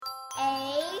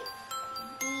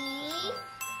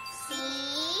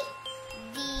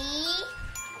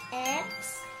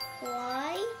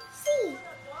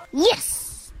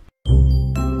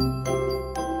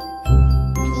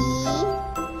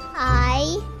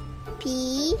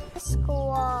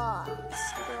Squawk.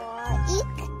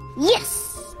 Squeak.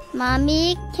 Yes!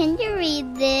 Mommy, can you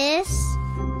read this?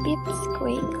 Beep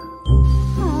squeak.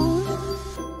 Oh.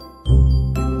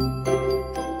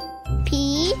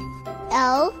 P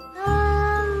L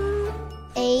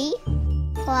A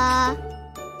Pla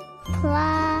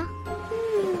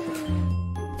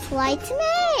Fly to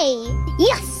me.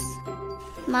 Yes!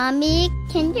 Mommy,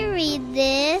 can you read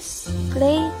this?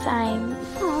 Playtime.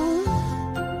 Oh.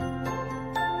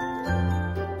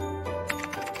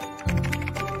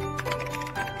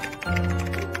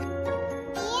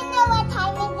 Do you know what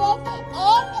time it is?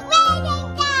 It's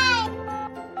reading time!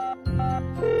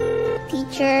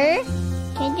 Teacher,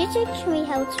 can you teach me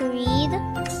how to read?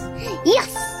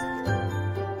 Yes!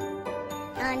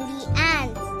 On the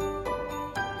ants.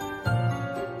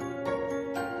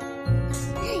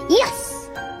 Yes!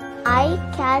 I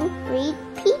can read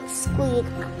Pete Squeak.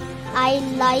 I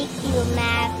like you,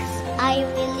 Max. I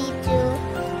really do.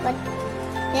 But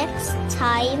next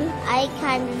time, I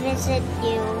can visit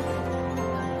you.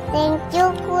 Thank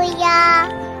you,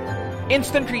 Kuya.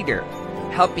 Instant Reader,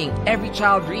 helping every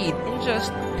child read in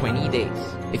just 20 days.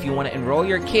 If you want to enroll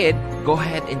your kid, go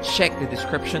ahead and check the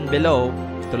description below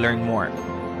to learn more.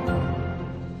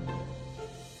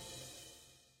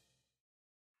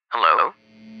 Hello?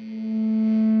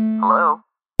 Hello?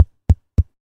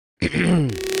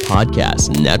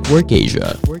 Podcast Network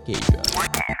Asia.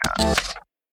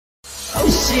 Oh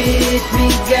shit,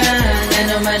 bigan,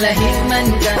 ano malahig man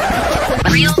ka.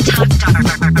 Real Talk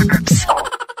Darbs.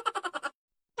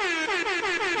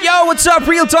 Yo, what's up?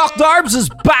 Real Talk Darbs is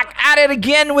back at it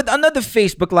again with another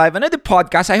Facebook Live, another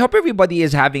podcast. I hope everybody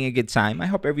is having a good time. I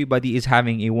hope everybody is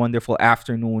having a wonderful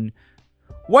afternoon,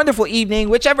 wonderful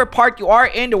evening, whichever part you are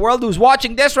in the world who's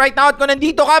watching this right now. At kung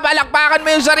nandito ka, balakbakan mo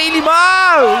yung sarili mo!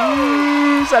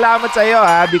 Salamat sa'yo,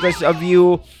 because of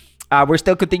you. We're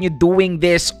still continue doing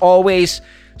this always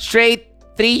straight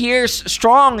 3 years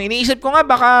strong. Iniisip ko nga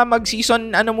baka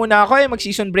mag-season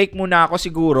mag-season break muna ako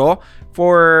siguro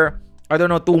for 2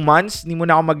 months. Hindi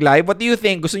muna ako mag-live. What do you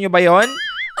think? Gusto nyo ba yon?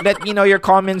 Let me know your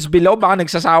comments below. Baka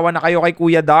nagsasawa na kayo kay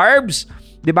Kuya Darbs.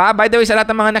 Diba? By the way, sa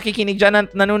lahat ng mga nakikinig dyan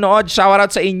at nanonood, shout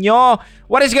out sa inyo.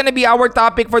 What is gonna be our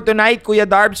topic for tonight, Kuya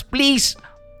Darbs? Please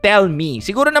tell me.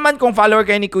 Siguro naman kung follower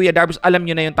kayo ni Kuya Darbs, alam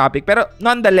nyo na yung topic. Pero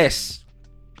nonetheless,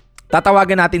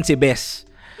 tatawagan natin si Bes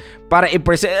para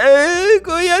i-present.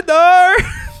 Kuya Darbs!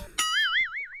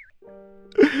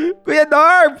 Kuya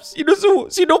Darbs!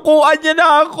 Sinukuan niya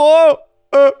na ako.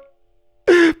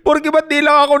 Porque ba't di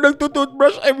lang ako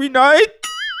nagtutoothbrush every night?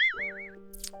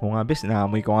 O nga, Bes,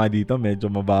 naamoy ko nga dito. Medyo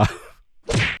mabaho.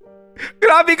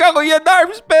 Grabe ka, Kuya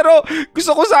Darbs. Pero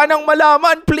gusto ko sanang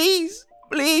malaman. Please,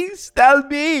 tell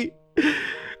me.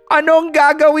 Anong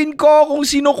gagawin ko kung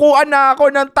sinukuan na ako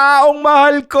ng taong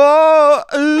mahal ko?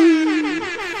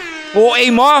 OA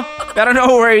mo. Pero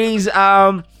no worries.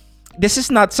 This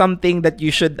is not something that you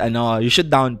should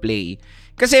downplay.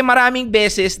 Kasi maraming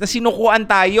beses na sinukuan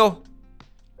tayo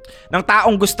ng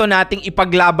taong gusto nating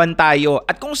ipaglaban tayo.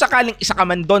 At kung sakaling isa ka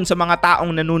man doon sa mga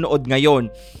taong nanonood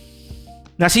ngayon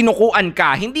na sinukuan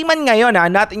ka, hindi man ngayon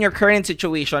not in your current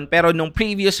situation, pero nung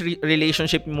previous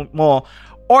relationship mo,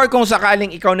 or kung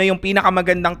sakaling ikaw na yung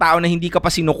pinakamagandang tao na hindi ka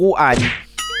pa sinukuan,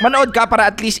 manood ka para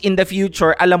at least in the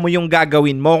future, alam mo yung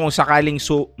gagawin mo kung sakaling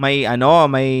may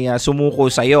sumuko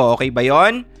sa'yo. Okay ba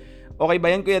yon? Okay ba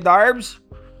yon, Kuya Darbs?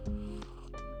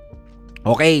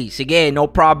 Okay, sige, no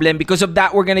problem. Because of that,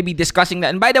 we're gonna be discussing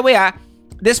that. And by the way,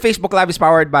 this Facebook Live is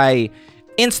powered by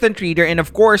Instant Reader. And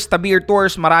of course, Tabir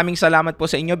Tours, maraming salamat po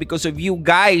sa inyo. Because of you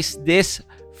guys, this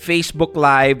Facebook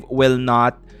Live will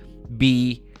not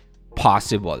be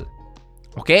possible.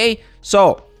 Okay?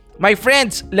 So, my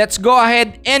friends, let's go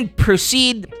ahead and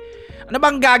proceed. Ano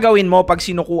bang gagawin mo pag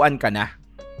sinukuan ka na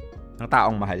ng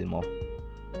taong mahal mo?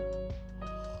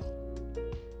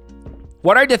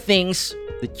 What are the things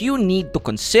that you need to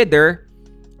consider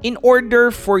in order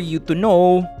for you to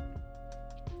know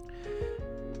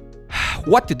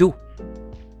what to do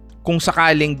kung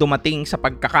sakaling dumating sa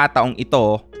pagkakataong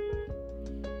ito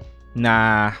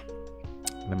na,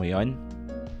 alam mo yon,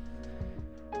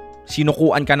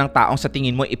 sinukuan ka ng taong sa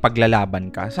tingin mo ipaglalaban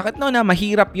ka. Sakit na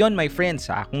mahirap yon, my friends.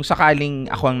 Kung sakaling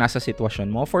ako ang nasa sitwasyon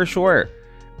mo, for sure,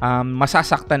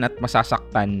 masasaktan at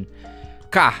masasaktan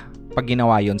ka pag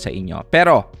ginawa yon sa inyo.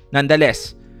 Pero,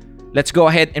 nonetheless, let's go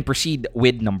ahead and proceed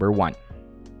with number 1.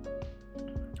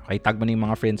 Okay, tag mo na yung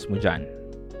mga friends mo dyan.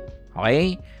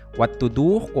 Okay? What to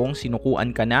do kung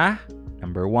sinukuan ka na?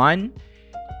 Number 1,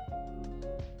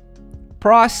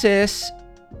 process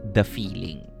the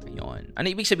feeling. Ayun.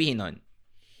 Ano ibig sabihin nun?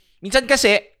 Minsan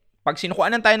kasi, pag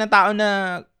sinukuan tayo ng tao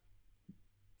na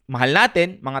mahal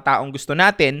natin, mga taong gusto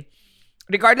natin,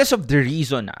 regardless of the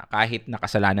reason, kahit na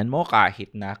kasalanan mo,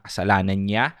 kahit na kasalanan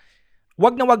niya,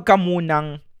 wag na wag ka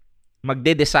munang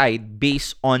magde-decide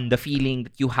based on the feeling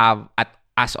that you have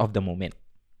as of the moment.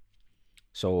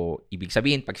 So, ibig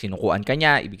sabihin, pag sinukuan ka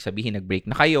niya, ibig sabihin, nag-break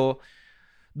na kayo,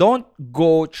 don't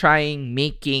go trying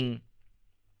making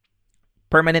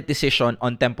permanent decision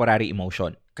on temporary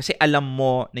emotion. Kasi alam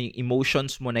mo na yung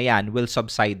emotions mo na yan will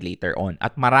subside later on.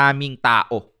 At maraming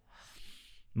tao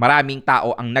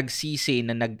ang nagsisi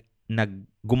na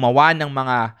gumawa ng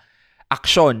mga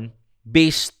aksyon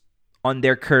based on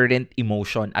their current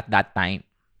emotion at that time.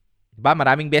 Diba?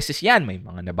 Maraming beses yan. May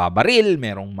mga nababaril,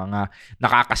 merong mga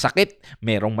nakakasakit,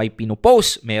 merong may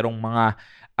pinupost, merong mga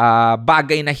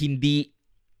bagay na hindi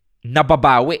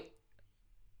nababawi.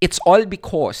 It's all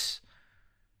because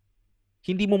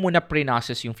hindi mo muna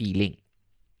pre-process yung feeling.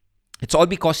 It's all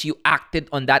because you acted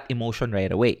on that emotion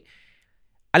right away.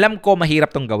 Alam ko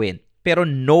mahirap tong gawin. Pero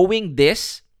knowing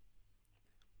this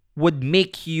would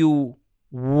make you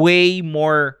way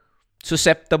more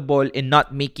susceptible in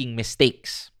not making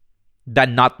mistakes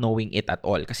than not knowing it at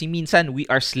all. Kasi minsan, we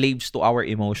are slaves to our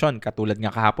emotion. Katulad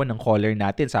nga kahapon ng caller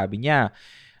natin, sabi niya,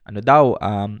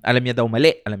 alam niya daw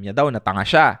mali, alam niya daw na tanga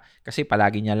siya. Kasi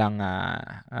palagi niya lang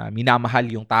minamahal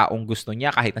yung taong gusto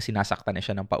niya kahit na sinasaktan na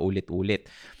siya ng paulit-ulit.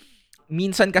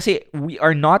 Minsan kasi, we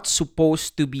are not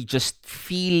supposed to be just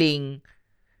feeling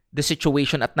the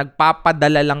situation at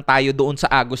nagpapadala lang tayo doon sa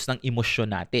agos ng emosyon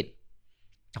natin.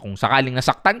 Kung sakaling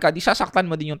nasaktan ka, di sasaktan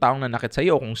mo din yung taong nanakit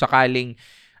sa'yo. Kung sakaling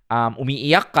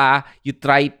umiiyak ka, you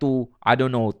try to,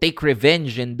 take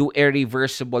revenge and do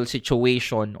irreversible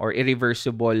situation or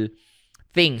irreversible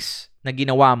things na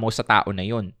ginawa mo sa tao na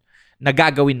yon,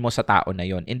 nagagawin mo sa tao na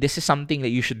yon. And this is something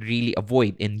that you should really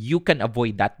avoid. And you can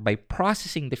avoid that by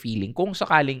processing the feeling. Kung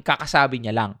sakaling kakasabi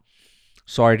niya lang,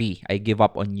 sorry, I give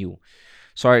up on you.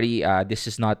 Sorry,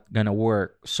 this is not gonna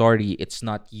work. Sorry, it's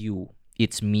not you.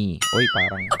 It's me. Oy,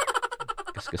 parang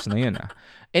kaskas na yun.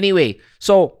 Anyway,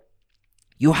 so,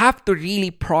 you have to really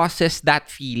process that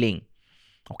feeling.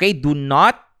 Okay? Do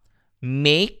not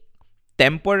make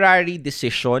temporary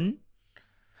decision.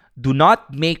 Do not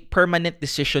make permanent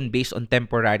decision based on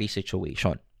temporary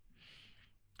situation.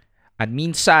 At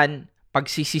minsan,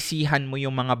 pagsisisihan mo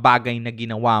yung mga bagay na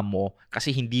ginawa mo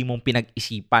kasi hindi mo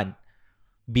pinag-isipan.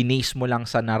 Binase mo lang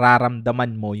sa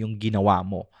nararamdaman mo yung ginawa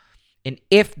mo. And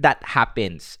if that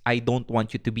happens, I don't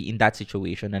want you to be in that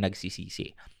situation na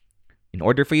nagsisisi. In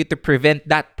order for you to prevent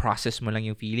that, process mo lang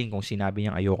yung feeling. Kung sinabi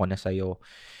niyang ayoko na sa'yo,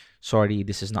 sorry,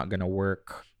 this is not gonna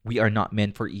work. We are not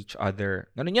meant for each other.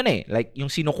 Ganun yun eh. Like,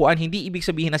 yung sinukuan, hindi ibig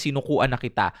sabihin na sinukuan na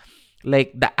kita.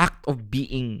 Like, the act of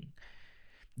breaking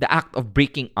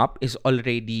up is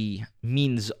already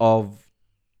means of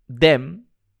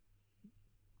them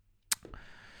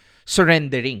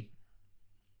surrendering.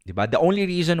 Diba? The only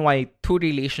reason why two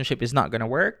relationship is not gonna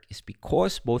work is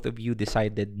because both of you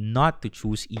decided not to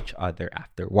choose each other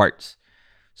afterwards.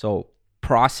 So,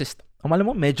 process. Alam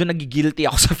mo, medyo nagigilty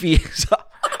ako sa feelings.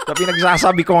 sa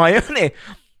pinagsasabi ko ngayon eh.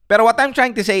 Pero what I'm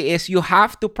trying to say is you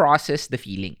have to process the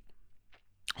feeling.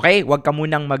 Okay? Huwag ka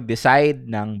munang mag-decide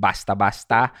ng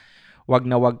basta-basta. Huwag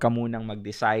ka munang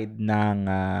mag-decide ng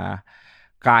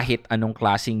kahit anong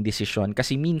klaseng desisyon.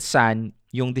 Kasi minsan,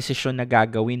 yung desisyon na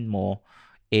gagawin mo,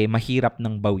 mahirap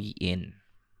nang bawiin.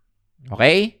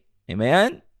 Okay?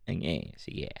 Amen? Okay,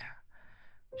 sige.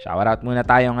 Shout out muna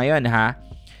tayo ngayon, ha?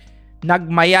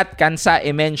 Nagmayat Kansa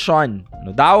i-mention.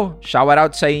 Ano daw? Shout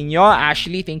out sa inyo.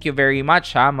 Ashley, thank you very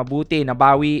much, ha? Mabuti,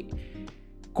 nabawi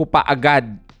ko pa agad.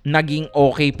 Naging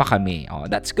okay pa kami. Oh,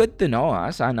 that's good to know, ha?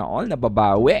 Sana all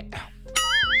nababawi.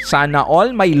 Sana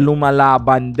all may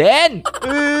lumalaban din.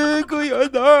 Kuya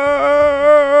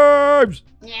Darbs!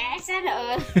 Yes, sana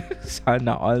all.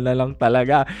 Sana all na lang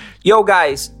talaga. Yo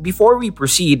guys, before we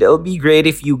proceed, it'll be great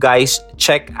if you guys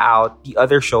check out the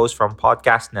other shows from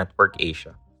Podcast Network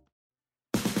Asia.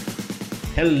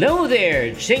 Hello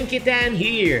there, Chinky Tan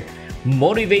here.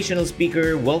 Motivational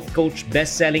speaker, wealth coach,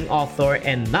 best-selling author,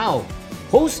 and now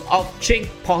host of Chink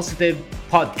Positive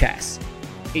Podcast.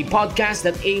 A podcast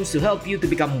that aims to help you to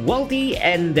become wealthy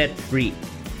and debt-free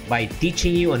by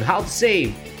teaching you on how to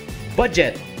save,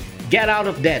 budget, get out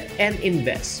of debt, and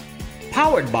invest.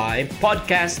 Powered by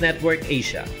Podcast Network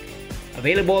Asia.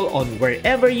 Available on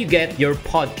wherever you get your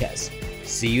podcasts.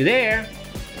 See you there!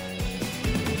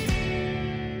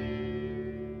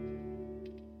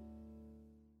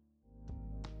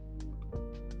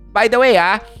 By the way,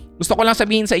 gusto ko lang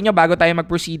sabihin sa inyo bago tayo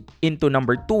mag-proceed into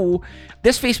number 2,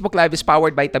 this Facebook Live is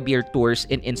powered by Tabir Tours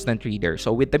and Instant Reader.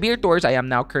 So with Tabir Tours, I am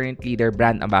now currently their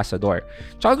brand ambassador.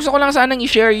 So gusto ko lang sanang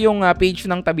i-share yung page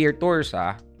ng Tabir Tours.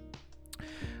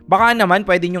 baka naman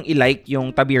pwede nyong i-like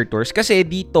yung Tabir Tours kasi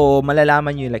dito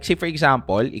malalaman nyo like, say for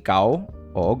example, ikaw,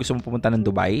 gusto mo pumunta ng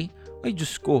Dubai, ay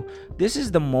Diyos ko, this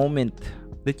is the moment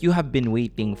that you have been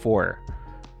waiting for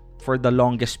the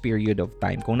longest period of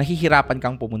time. Kung nahihirapan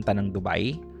kang pumunta ng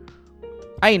Dubai,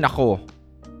 ay nako,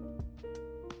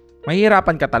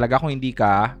 mahihirapan ka talaga kung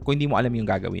hindi mo alam yung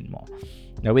gagawin mo.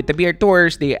 Now, with the Tabir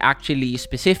Tours, they actually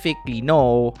specifically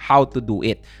know how to do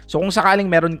it. So, kung sakaling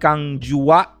meron kang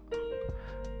juwa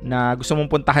na gusto mong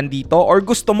puntahan dito or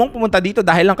gusto mong pumunta dito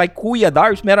dahil lang kay Kuya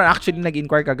Darbs, meron actually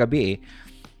nag-inquire kagabi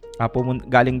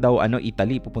galing daw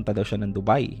Italy, pupunta daw siya ng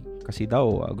Dubai kasi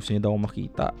daw gusto niya daw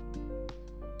makita.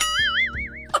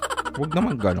 Huwag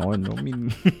naman ganon. No? I mean,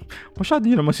 masyado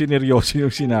yun naman sineryoso yung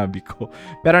sinabi ko.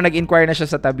 Pero nag-inquire na siya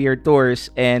sa Tabir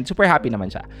Tours and super happy naman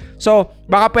siya. So,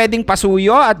 baka pwedeng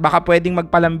pasuyo at baka pwedeng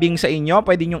magpalambing sa inyo.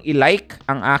 Pwede nyong i-like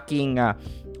ang aking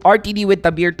RTD with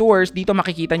Tabir Tours. Dito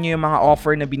makikita nyo yung mga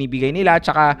offer na binibigay nila.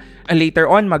 Tsaka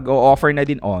later on, mag-o-offer na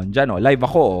din dyan. Live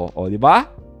ako. Di ba?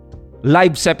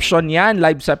 Liveception yan.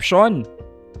 Liveception.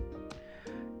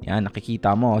 Yan,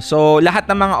 nakikita mo. So, lahat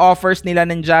ng mga offers nila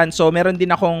nandyan. So, meron din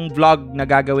akong vlog na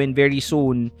gagawin very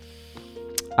soon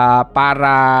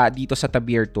para dito sa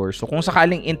Tabir Tour. So, kung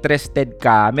sakaling interested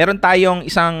ka, meron tayong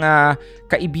isang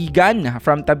kaibigan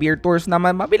from Tabir Tours na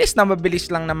mabilis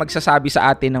lang na magsasabi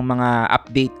sa atin ng mga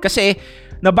update. Kasi,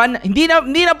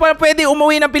 hindi na pa pwede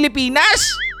umuwi ng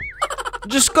Pilipinas!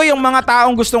 Diyos ko, yung mga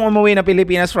taong gustong umuwi ng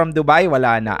Pilipinas from Dubai,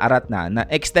 wala na, arat na.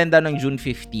 Na-extend na ng June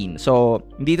 15. So,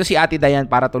 dito si Ate Dayan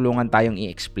para tulungan tayong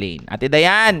i-explain. Ate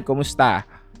Dayan, kumusta?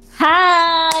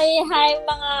 Hi! Hi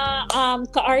mga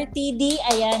ka-RTD.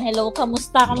 Ayan, hello,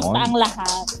 kamusta ang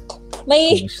lahat?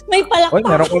 May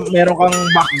palakpak. Oy, meron kang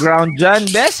background dyan,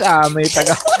 Bes. May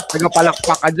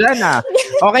taga-palakpak ka dyan,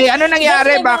 Okay, ano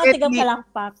nangyari? Bakit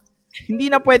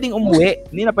hindi na pwedeng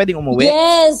umuwi?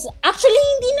 Yes. Actually,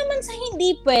 hindi naman sa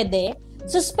hindi pwede.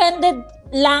 Suspended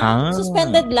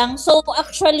lang. So,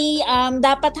 actually,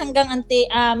 dapat hanggang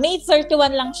May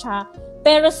 31 lang siya.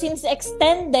 Pero since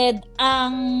extended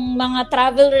ang mga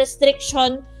travel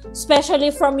restriction, especially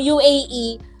from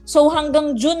UAE, so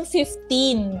hanggang June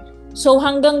 15. So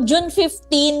hanggang June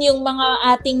 15, yung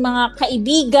mga ating mga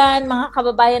kaibigan, mga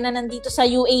kababayan na nandito sa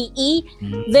UAE,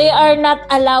 they are not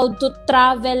allowed to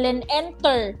travel and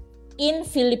enter in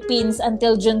Philippines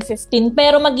until June 15.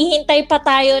 Pero maghihintay pa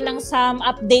tayo ng some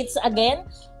updates again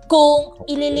kung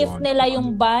ililift nila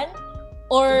yung ban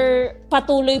or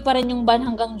patuloy pa rin yung ban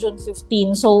hanggang June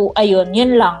 15. So ayun,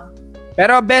 yun lang.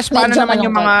 Pero best, paano naman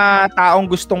yung mga taong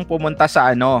gustong pumunta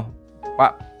sa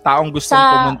taong gustong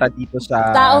pumunta dito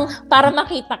sa... Taong para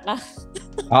makita ka.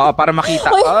 Oo, para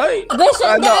makita. Ay! Besh,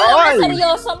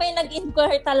 seryoso, may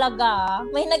nag-inquire talaga.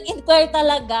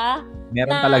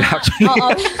 Meron talaga actually. Oo.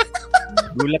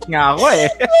 Gulat nga ako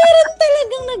Meron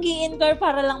talagang nag-i-inquire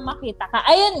para lang makita ka.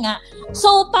 Ayun nga.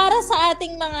 So, para sa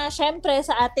ating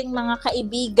mga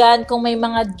kaibigan, kung may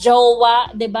mga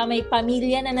jowa, 'di ba, may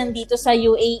pamilya na nandito sa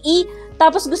UAE,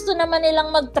 tapos gusto naman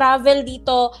nilang mag-travel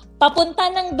dito papunta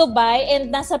ng Dubai and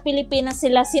nasa Pilipinas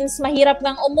sila since mahirap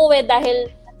ngang umuwi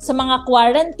dahil sa mga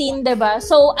quarantine, 'di ba?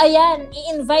 So, ayan,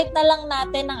 i-invite na lang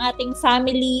natin ang ating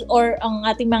family or ang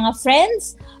ating mga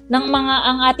friends,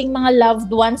 ang ating mga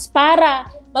loved ones para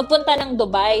magpunta ng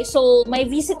Dubai. So, may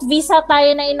visit visa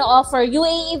tayo na ino-offer.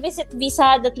 UAE visit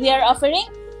visa that we are offering.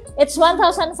 It's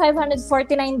 1,549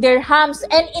 dirhams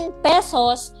and in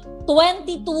pesos,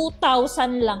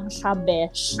 22,000 lang siya,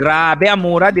 besh. Grabe, ang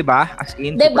mura, 'di ba? As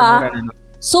in, diba?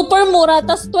 Super mura.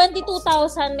 Tapos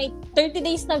 22,000, may 30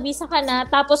 days na visa ka na.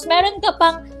 Tapos meron ka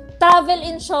pang travel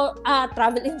insurance.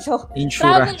 Travel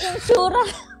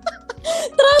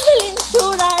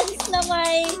insurance na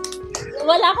may...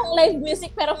 Wala akong live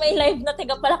music pero may live na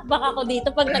palakpak ako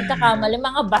dito pag nagkakamali.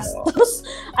 Mga bastos.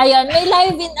 Ayun,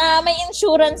 may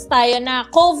insurance tayo na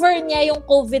cover niya yung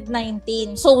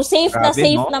COVID-19. So, safe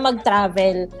na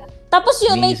mag-travel. Tapos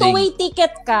yun, may two-way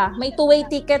ticket ka.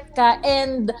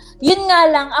 And yun nga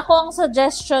lang, ako ang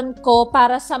suggestion ko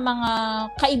para sa mga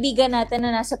kaibigan natin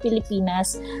na nasa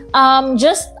Pilipinas,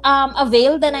 just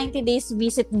avail the 90 days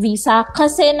visit visa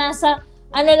kasi nasa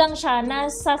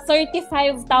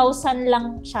 35,000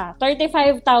 lang siya.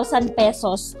 35,000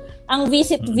 pesos ang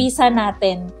visit visa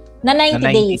natin na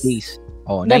 90 days.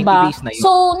 Oh, 90 diba? days na yun.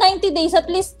 So, 90 days, at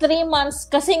least 3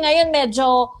 months. Kasi ngayon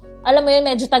medyo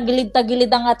tagilid-tagilid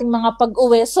ang ating mga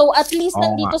pag-uwi. So, at least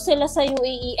nandito sila sa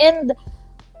UAE. And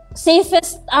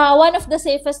one of the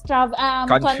safest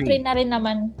country na rin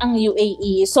naman ang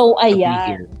UAE. So,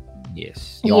 ayan.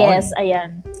 Yes. Yes,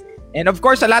 ayan. And of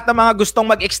course, sa lahat ng mga gustong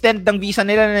mag-extend ng visa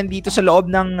nila na nandito sa loob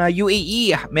ng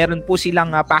UAE, meron po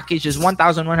silang packages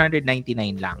 1,199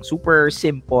 lang. Super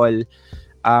simple,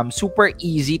 super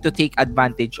easy to take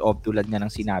advantage of, tulad nga ng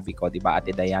sinabi ko, 'di ba,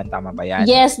 Ate Dayan? Tama ba 'yan?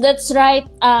 Yes, that's right.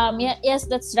 Yes,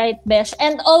 that's right, Besh.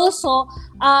 And also,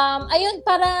 ayun,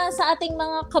 para sa ating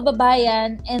mga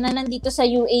kababayan na nandito sa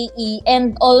UAE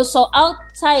and also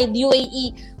outside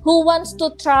UAE who wants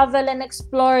to travel and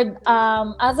explore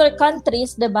other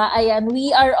countries, 'di ba? Ayan, we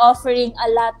are offering a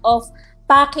lot of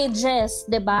packages,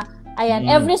 'di ba? Ayan,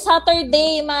 every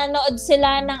Saturday manood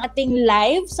sila ng ating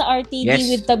live sa RTD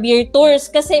with Tabir Tours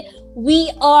kasi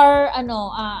we are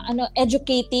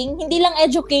educating, hindi lang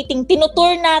educating,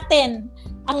 tinutour natin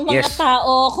ang mga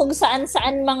tao kung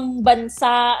saan-saan mang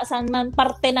bansa, saan man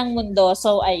parte ng mundo.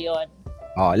 So ayun.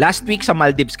 Last week sa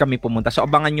Maldives kami pumunta. So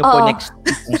abangan nyo po next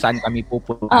week kung saan kami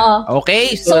pupunta.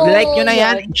 Okay? So like nyo na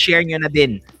yan and share nyo na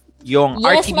din yung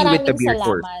RTD with Tabir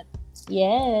Tours.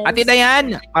 Yes. Ate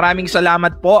Dayan, maraming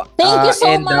salamat po. Thank you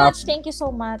so much. Thank you so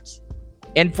much.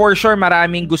 And for sure,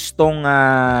 maraming gustong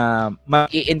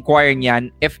ma-i-inquire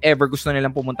niyan if ever gusto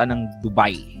nilang pumunta ng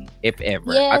Dubai. If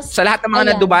ever. Yes. At sa lahat ng mga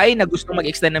na Dubai na gustong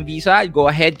mag-extend ng visa,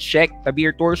 go ahead, check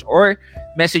Tabir Tours or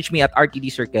message me at RTD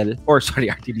Circle.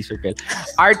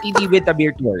 RTD with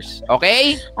Tabir Tours.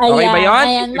 Okay? Ayan, okay ba yun?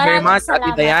 Ayan. Thank you very much,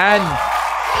 Ate Dayan.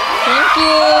 Thank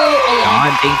you.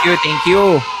 Ayan, thank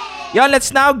you. Yon,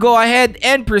 let's now go ahead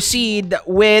and proceed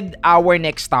with our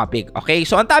next topic. Okay?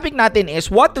 So, ang topic natin is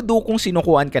what to do kung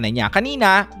sinukuan ka na niya.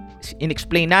 Kanina,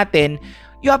 in-explain natin,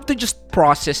 you have to just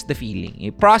process the feeling.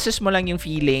 I-process mo lang yung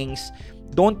feelings.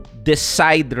 Don't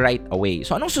decide right away.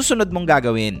 So, anong susunod mong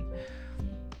gagawin?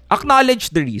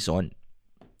 Acknowledge the reason.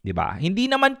 Diba?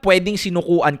 Hindi naman pwedeng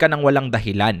sinukuan ka ng walang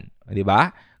dahilan.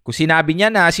 Diba? Kung sinabi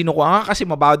niya na sinukuan ka kasi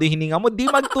mabaho yung hininga mo,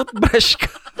 di mag-toothbrush ka.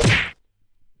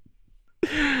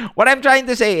 What I'm trying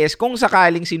to say is, kung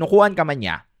sakaling sinukuan ka man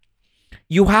niya,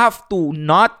 you have to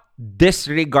not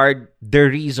disregard the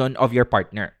reason of your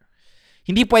partner.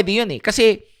 Hindi pwede yun eh.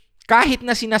 Kasi kahit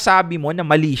na sinasabi mo na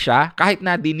mali siya, kahit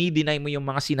na dinideny mo yung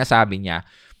mga sinasabi niya,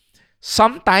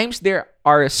 sometimes there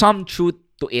are some truth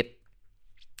to it.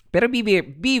 Pero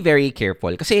be very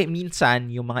careful. Kasi minsan,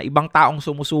 yung mga ibang taong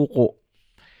sumusuko,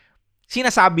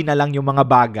 sinasabi na lang yung mga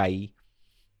bagay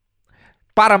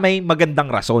para may magandang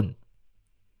rason.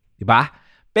 Diba?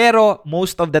 Pero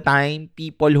most of the time,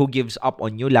 people who gives up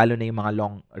on you, lalo na yung mga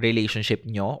long relationship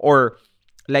nyo, or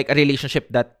like a relationship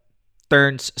that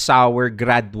turns sour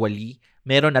gradually,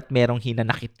 meron at merong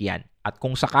hinanakit yan. At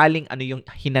kung sakaling ano yung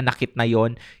hinanakit na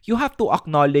yon, you have to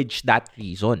acknowledge that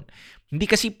reason. Hindi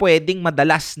kasi pwedeng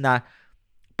madalas na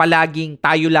palaging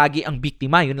tayo lagi ang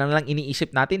biktima. Yun lang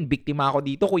iniisip natin, biktima ako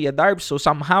dito, Kuya Darbs. So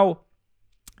somehow,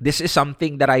 this is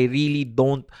something that I really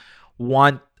don't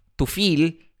want to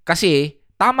feel. Kasi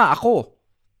tama ako.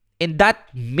 And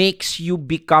that makes you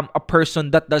become a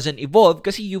person that doesn't evolve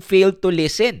kasi you fail to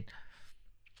listen.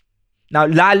 Now,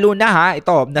 lalo na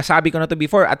ito, nasabi ko na to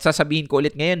before at sasabihin ko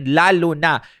ulit ngayon, lalo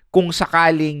na kung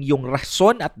sakaling yung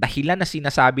rason at dahilan na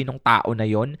sinasabi ng tao na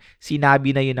yon, sinabi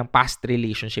na yun ng past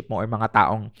relationship mo or mga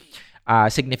taong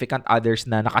significant others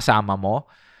na nakasama mo,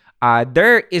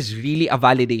 there is really a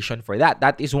validation for that.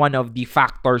 That is one of the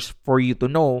factors for you to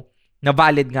know na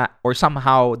valid nga or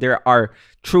somehow there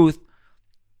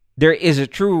is a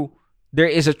truth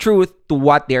to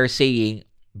what they're saying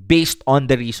based on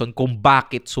the reason kung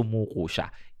bakit sumuko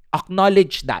siya.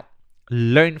 Acknowledge that.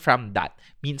 Learn from that.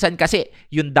 Minsan kasi,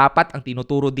 yun dapat ang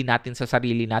tinuturo din natin sa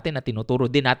sarili natin at tinuturo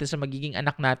din natin sa magiging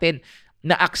anak natin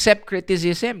na accept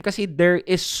criticism kasi there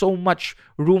is so much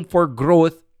room for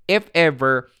growth if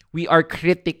ever we are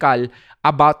critical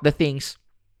about the things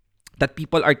that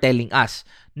people are telling us.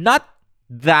 Not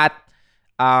that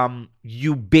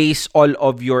you base all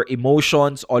of your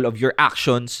emotions, all of your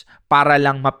actions para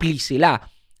lang ma-please sila.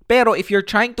 Pero if you're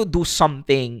trying to do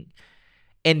something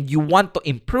and you want to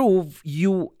improve,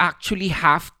 you actually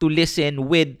have to listen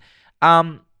with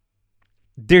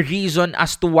the reason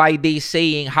as to why they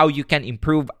saying how you can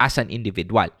improve as an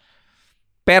individual.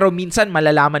 Pero minsan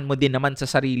malalaman mo din naman sa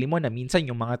sarili mo na minsan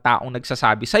yung mga taong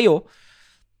nagsasabi sa'yo,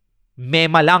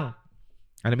 mema lang.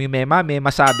 Alam mo yung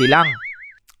mema sabi lang.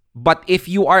 But if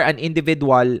you are an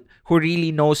individual who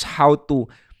really knows how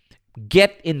to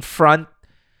get in front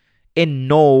and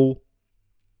know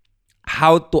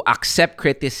how to accept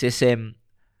criticism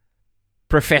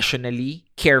professionally,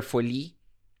 carefully,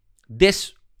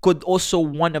 this could also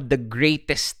one of the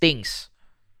greatest things,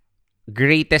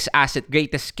 greatest asset,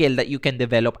 greatest skill that you can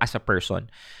develop as a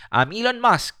person. Elon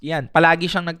Musk, yan,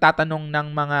 palagi siyang nagtatanong ng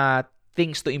mga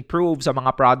things to improve sa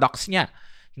mga products niya.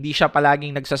 Hindi siya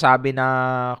palaging nagsasabi na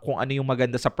kung ano yung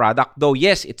maganda sa product. Though,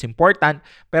 yes, it's important,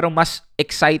 pero mas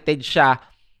excited siya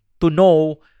to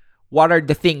know what are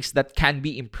the things that can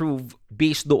be improved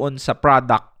based doon sa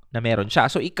product na meron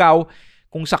siya. So, ikaw,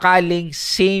 kung sakaling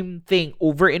same thing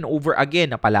over and over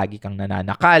again na palagi kang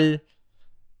nananakal,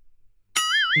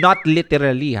 not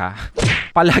literally ha,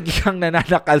 palagi kang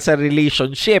nananakal sa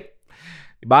relationship,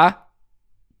 diba?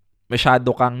 Masyado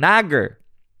kang nagger,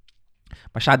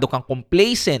 masyado kang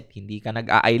complacent, hindi ka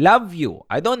nag-I love you,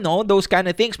 I don't know, those kind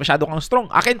of things, masyado kang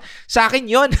strong. Sa akin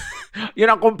yun,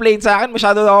 yun ang complaint sa akin,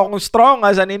 masyado akong strong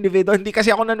as an individual, hindi kasi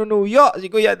ako nanunuyo,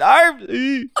 si Kuya Darbs.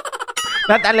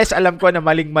 Not unless alam ko na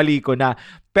maling-mali ko na.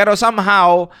 Pero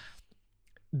somehow,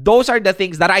 those are the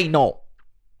things that I know.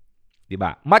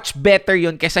 Diba? Much better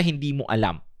yun kaysa hindi mo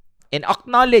alam. And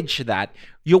acknowledge that,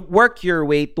 you work your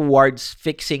way towards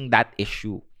fixing that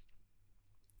issue.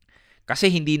 Kasi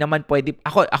hindi naman pwede,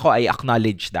 ako I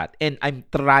acknowledge that. And I'm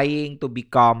trying to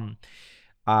become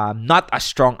not as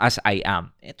strong as I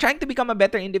am. Trying to become a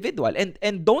better individual.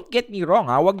 And don't get me wrong,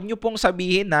 ha? Wag niyo pong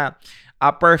sabihin na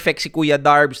perfect si Kuya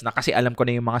Darbs na kasi alam ko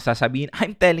na yung mga sasabihin.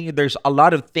 I'm telling you, there's a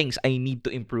lot of things I need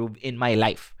to improve in my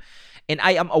life. And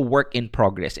I am a work in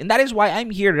progress. And that is why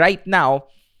I'm here right now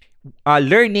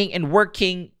learning and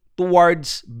working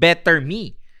towards better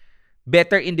me.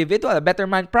 Better individual, a better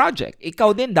man project.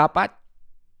 Ikaw din dapat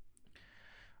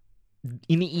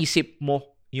iniisip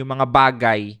mo yung mga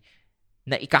bagay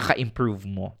na ikaka-improve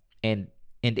mo. And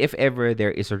if ever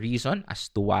there is a reason as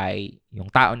to why yung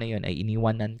tao na yun ay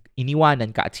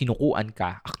iniwanan ka at sinukuan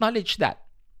ka, acknowledge that.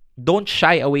 Don't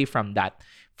shy away from that.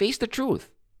 Face the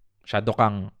truth. Masyado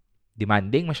kang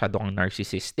demanding, masyado kang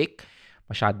narcissistic,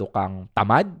 masyado kang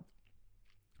tamad,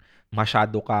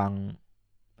 masyado kang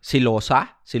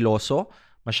siloso,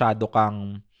 masyado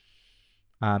kang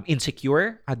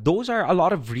insecure. Those are a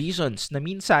lot of reasons na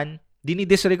minsan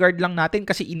dinidisregard lang natin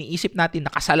kasi iniisip natin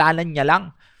na kasalanan niya lang.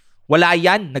 Wala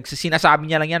yan. Nagsisinasabi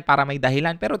niya lang yan para may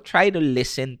dahilan. Pero try to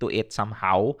listen to it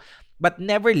somehow. But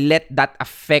never let that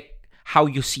affect how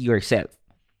you see yourself.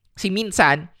 Kasi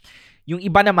minsan, yung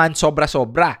iba naman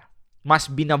sobra-sobra. Mas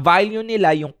binavalue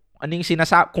nila yung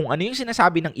kung ano yung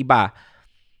sinasabi ng iba,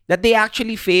 that they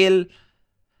actually fail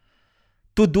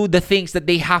to do the things that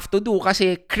they have to do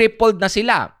kasi crippled na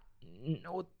sila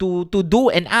to do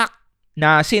and act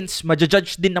na since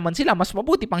ma-judge din naman sila, mas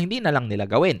mabuti pang hindi na lang nila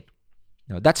gawin.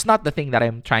 No, that's not the thing that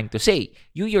I'm trying to say.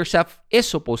 You yourself is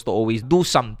supposed to always do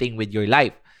something with your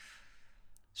life.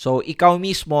 So, ikaw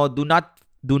mismo, do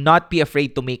not be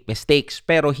afraid to make mistakes,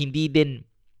 pero hindi din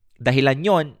dahilan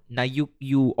yon na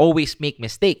you always make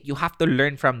mistake. You have to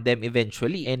learn from them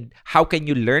eventually. And how can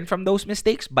you learn from those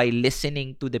mistakes? By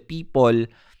listening to the people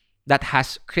that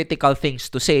has critical things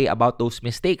to say about those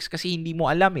mistakes. Kasi hindi mo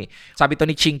alam eh. Sabi to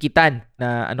ni Chinkitan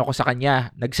na ano ko sa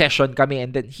kanya, nag-session kami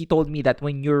and then he told me that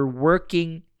when you're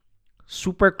working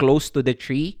super close to the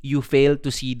tree, you fail to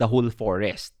see the whole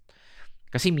forest.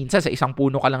 Kasi minsan sa isang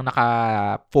puno ka lang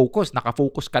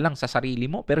nakafocus ka lang sa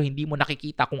sarili mo pero hindi mo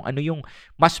nakikita kung ano yung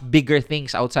mas bigger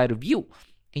things outside of you.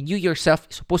 And you yourself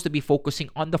is supposed to be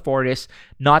focusing on the forest,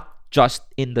 not just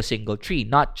in the single tree,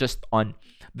 not just on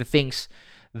the things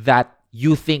that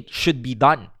you think should be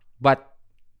done, but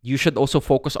you should also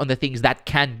focus on the things that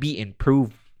can be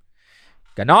improved.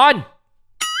 Ganon!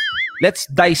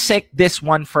 Let's dissect this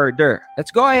one further.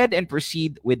 Let's go ahead and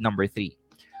proceed with number 3.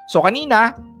 So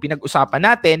kanina, pinag-usapan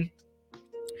natin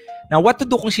na what to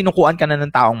do kung sinukuan ka na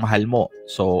ng taong mahal mo.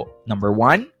 So, number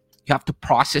 1, you have to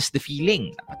process the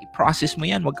feeling. Dapat i-process mo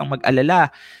yan. Huwag kang mag-alala.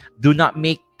 Do not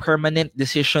make permanent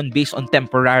decision based on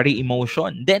temporary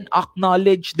emotion. Then,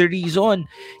 acknowledge the reason.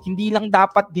 Hindi lang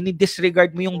dapat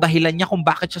dinidisregard mo yung dahilan niya kung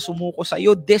bakit siya sumuko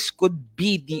sa'yo. This could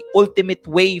be the ultimate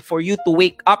way for you to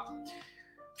wake up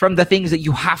from the things that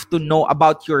you have to know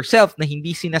about yourself na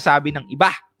hindi sinasabi ng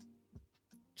iba.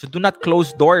 So, do not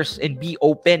close doors and be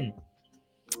open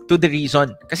to the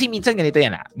reason. Kasi minsan ganito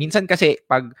yan Minsan kasi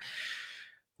pag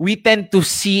we tend to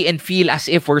see and feel as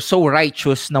if we're so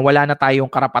righteous na wala na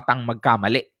tayong karapatang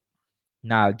magkamali.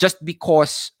 Na just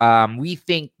because we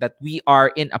think that we are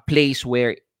in a place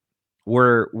where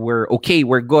we're okay,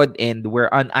 we're good, and we're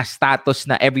on a status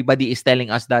na everybody is telling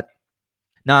us that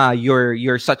na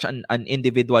you're such an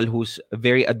individual who's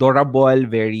very adorable,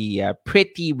 very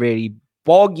pretty, very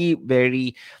pogi,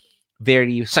 very,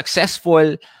 very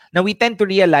successful, na we tend to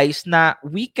realize na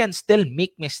we can still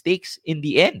make mistakes in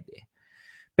the end.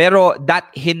 Pero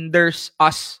that hinders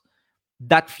us,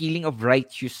 that feeling of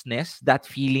righteousness, that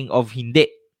feeling of hindi,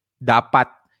 dapat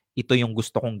ito yung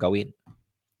gusto kong gawin.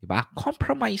 Diba?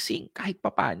 Compromising kahit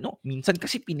papano. Minsan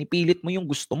kasi pinipilit mo yung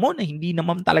gusto mo na hindi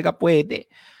naman talaga pwede.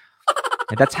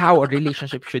 And that's how a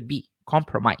relationship should be.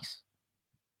 Compromise.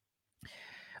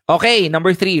 Okay,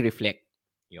 number 3, reflect.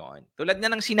 Yon. Tulad na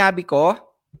ng sinabi ko,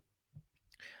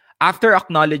 after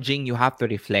acknowledging, you have to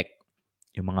reflect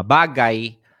yung mga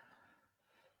bagay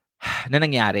na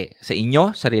nangyari sa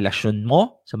inyo, sa relasyon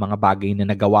mo, sa mga bagay na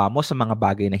nagawa mo, sa mga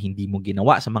bagay na hindi mo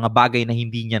ginawa, sa mga bagay na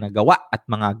hindi niya nagawa at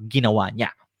mga ginawa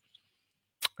niya.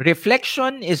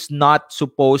 Reflection is not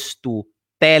supposed to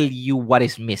tell you what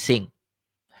is missing.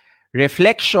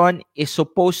 Reflection is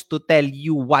supposed to tell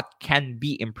you what can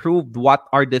be improved, what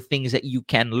are the things that you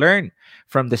can learn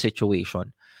from the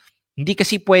situation. Hindi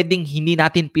kasi pwedeng hindi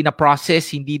natin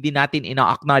pinaprocess, hindi din natin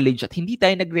ina-acknowledge at hindi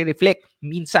tayo nagre-reflect.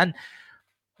 Minsan,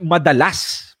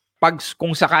 madalas,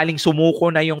 kung sakaling sumuko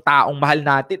na yung taong mahal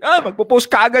natin, magpo-post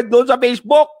ka agad doon sa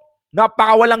Facebook.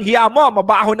 Napakawalang hiya mo,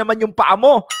 mabaho naman yung paa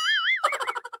mo.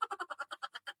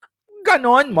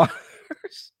 Ganon,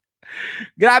 Mars.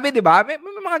 Grabe, di ba? May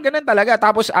mga ganun talaga.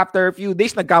 Tapos after a few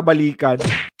days, nagkabalikan.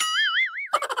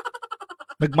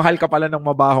 Nagmahal ka pala ng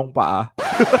mabahong paa.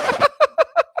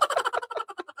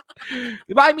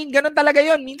 Di ba? I mean, ganun talaga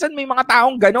yun. Minsan may mga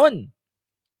taong ganun.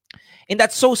 And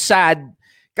that's so sad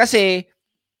kasi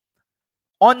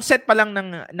onset pa lang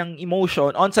ng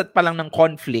emotion, onset pa lang ng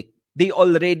conflict, they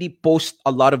already post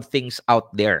a lot of things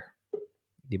out there.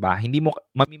 Di ba? Hindi mo,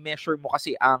 mami-measure mo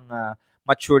kasi ang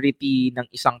maturity ng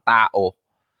isang tao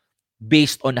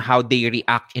based on how they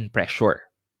react in pressure.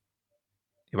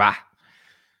 Diba?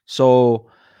 So,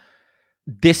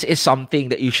 this is something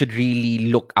that you should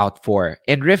really look out for.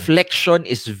 And reflection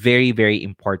is very, very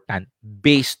important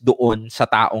based doon sa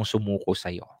taong sumuko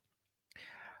sa'yo.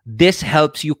 This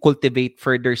helps you cultivate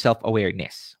further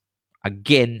self-awareness.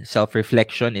 Again,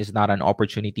 self-reflection is not an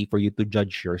opportunity for you to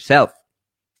judge yourself.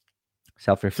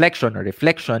 Self-reflection or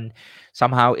reflection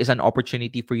somehow is an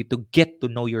opportunity for you to get to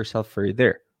know yourself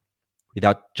further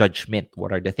without judgment.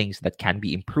 What are the things that can be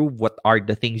improved? What are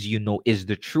the things you know is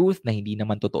the truth na hindi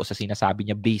naman totoo sa sinasabi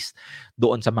niya based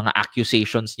doon sa mga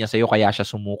accusations niya sa'yo kaya siya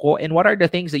sumuko? And what are the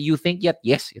things that you think yet,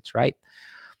 yes, it's right?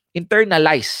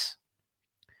 Internalize.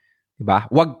 Diba?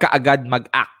 Huwag ka agad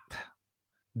mag-act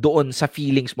doon sa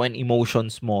feelings mo and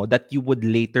emotions mo that you would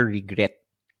later regret.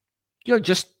 You're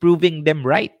just proving them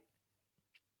right.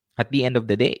 At the end of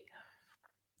the day,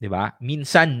 diba?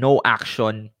 Minsan, no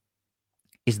action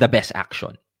is the best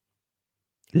action.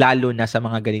 Lalo na sa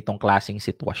mga ganitong klaseng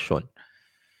sitwasyon.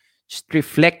 Just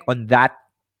reflect on that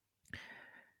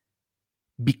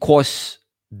because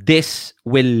this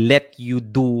will let you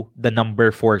do the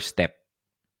number 4 step.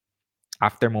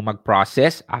 After mo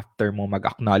mag-process, after mo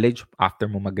mag-acknowledge, after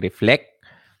mo mag-reflect,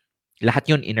 lahat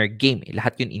yun inner game.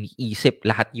 Lahat yun iniisip.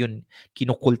 Lahat yun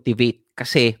kinukultivate.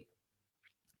 Kasi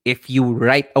if you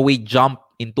right away jump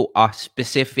into a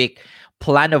specific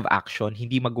plan of action,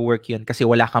 hindi mag-work yun kasi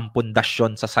wala kang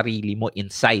pundasyon sa sarili mo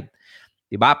inside.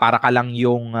 Diba? Para ka lang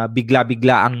yung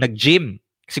bigla-bigla ang nag-gym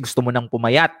kasi gusto mo nang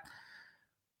pumayat.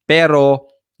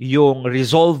 Pero yung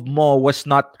resolve mo was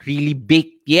not really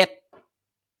baked yet.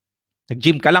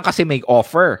 Nag-gym ka lang kasi may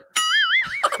offer.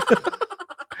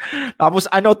 Tapos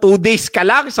 2 days ka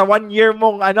lang sa 1 year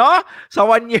mong sa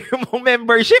 1 year mong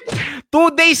membership.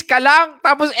 2 days ka lang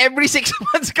tapos every 6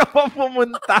 months ka pa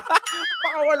pumunta.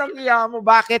 Baka walang hiya mo.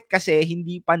 Bakit? Kasi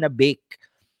hindi pa na-bake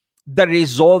the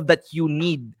resolve that you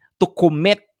need to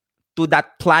commit to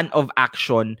that plan of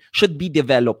action should be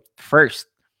developed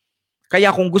first.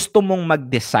 Kaya kung gusto mong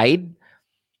mag-decide,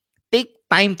 take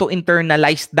time to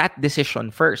internalize that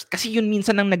decision first. Kasi yun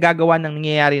minsan ang nagagawa ng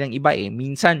nangyayari ng iba eh.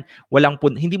 Minsan,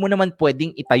 hindi mo naman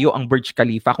pwedeng itayo ang Burj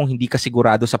Khalifa kung hindi ka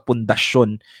sigurado sa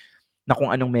pundasyon na kung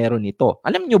anong meron ito.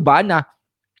 Alam nyo ba na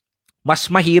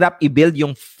mas mahirap i-build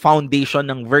yung foundation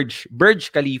ng Burj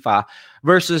Khalifa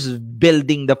versus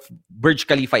building the Burj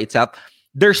Khalifa itself?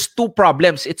 There's 2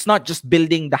 problems. It's not just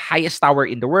building the highest tower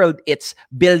in the world. It's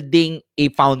building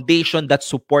a foundation that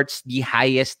supports the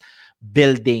highest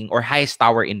building or highest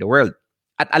tower in the world.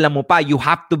 At alam mo pa, you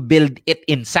have to build it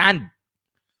in sand.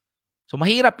 So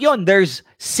mahirap yon. There's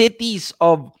cities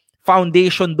of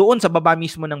foundation doon sa baba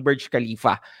mismo ng Burj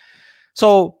Khalifa.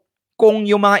 So kung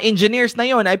yung mga engineers na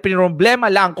yon ay problema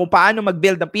lang kung paano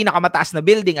mag-build ng pinakamataas na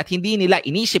building at hindi nila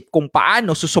inisip kung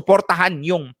paano susuportahan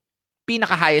yung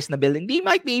pinaka-highest na building, they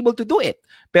might be able to do it.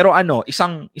 Pero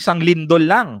isang lindol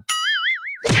lang.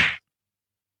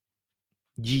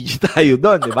 GG tayo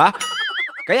doon, di ba?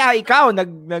 Kaya ikaw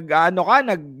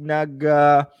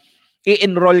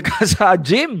i-enroll ka sa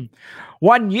gym.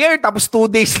 1 year tapos 2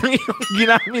 days lang yung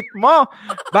ginamit mo.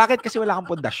 Bakit? Kasi wala kang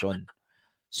pundasyon.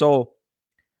 So,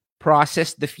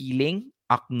 process the feeling,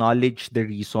 acknowledge the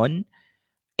reason,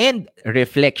 and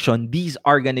reflection. These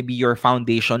are gonna be your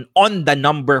foundation on the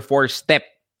number 4 step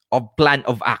of plan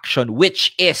of action,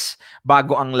 which is,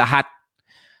 bago ang lahat,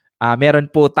 meron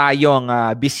po tayong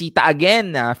bisita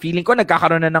again. Feeling ko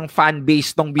nagkakaroon na ng fan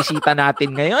base tong bisita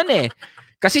natin ngayon eh.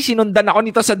 Kasi sinundan ako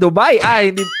nito sa Dubai.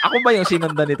 Hindi, ako ba yung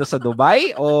sinundan nito sa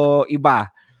Dubai o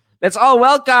iba? Let's all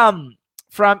welcome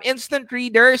from Instant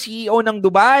Reader, CEO ng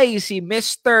Dubai, si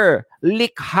Mr.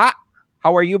 Likha.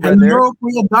 How are you, brother? Hello,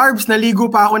 Kuya Darbs. Naligo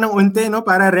pa ako ng unti, no?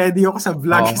 Para ready ako sa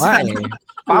vlog.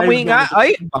 Pamoy nga.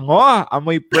 Ay, bango.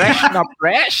 Amoy fresh na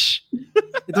fresh.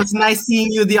 It was nice seeing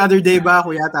you the other day ba,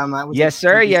 Kuya? Tama? Yes,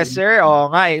 sir. Yes, sir.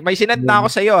 Oo nga eh. May sinend na ako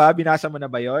sa iyo, ha? Binasa mo na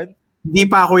ba yon? Hindi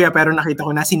pa, Kuya, pero nakita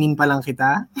ko na. Sinin pa lang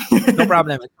kita. No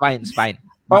problem. It's fine. It's fine.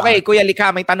 Okay, Kuya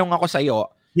Likha, may tanong ako sa iyo.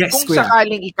 Yes, Kung Kuya.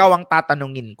 sakaling ikaw ang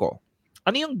tatanungin ko,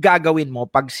 ano yung gagawin mo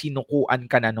pag sinukuan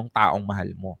ka na ng taong mahal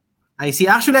mo? I see.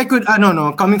 Actually, I could,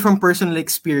 coming from personal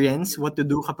experience, what to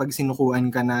do kapag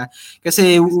sinukuan ka na.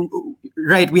 Kasi,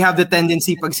 right, we have the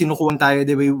tendency pag sinukuan tayo,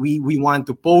 we want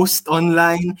to post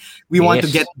online, we want to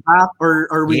get back,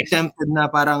 or we tempted na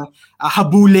parang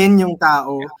habulin yung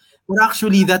tao. But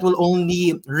actually, that will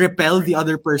only repel the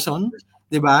other person.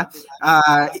 Diba?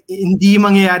 Hindi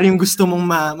mangyayari yung gusto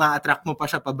mong ma-attract mo pa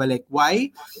siya pabalik.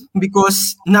 Why?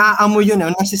 Because naaamoy yun,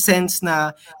 nasa sense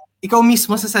na ikaw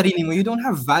mismo sa sarili mo, you don't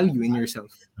have value in yourself.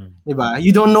 Diba?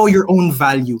 You don't know your own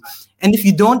value. And if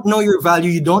you don't know your value,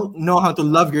 you don't know how to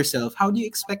love yourself, how do you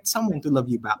expect someone to love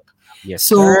you back? Yes,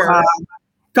 so,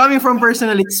 coming from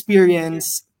personal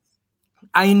experience,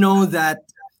 I know that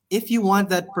if you want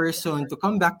that person to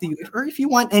come back to you, or if you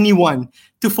want anyone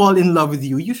to fall in love with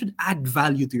you, you should add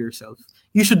value to yourself.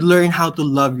 You should learn how to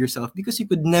love yourself because you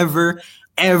could never,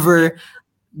 ever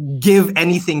give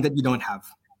anything that you don't have.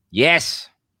 Yes.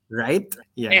 Right?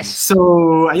 Yeah. Yes.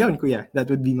 So, ayun, Kuya. That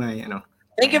would be my,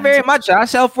 Thank you very much,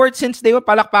 Self-worth since day one,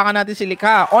 palakpakan natin si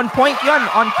Likha. On point yun.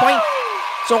 On point.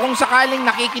 So, kung sakaling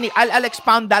nakikinig, I'll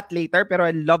expound that later, pero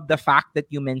I love the fact that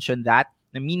you mentioned that,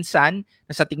 na minsan,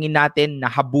 sa tingin natin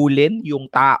na habulin yung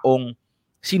taong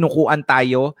sinukuan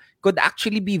tayo could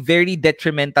actually be very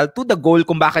detrimental to the goal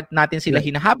kung bakit natin sila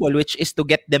hinahabol, which is to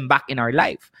get them back in our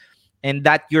life. And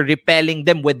that you're repelling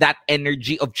them with that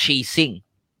energy of chasing.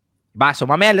 Ba? So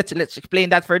mamaya, let's explain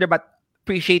that further, but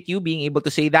appreciate you being able to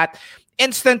say that.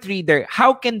 Instant Reader,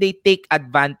 how can they take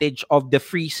advantage of the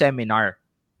free seminar?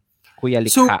 Kuya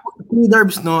Likha. So,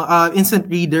 Darbs, Instant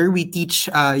Reader, we teach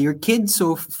your kids.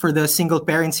 So, for the single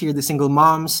parents here, the single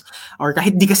moms, or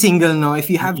kahit di ka single, if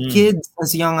you have kids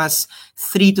as young as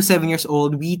 3 to 7 years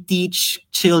old, we teach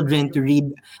children to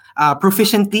read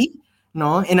proficiently,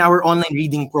 in our online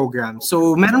reading program.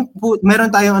 So meron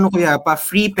tayong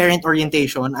free parent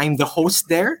orientation. I'm the host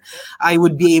there. I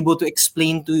would be able to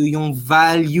explain to you yung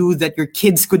value that your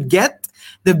kids could get,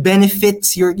 the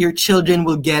benefits your children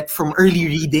will get from early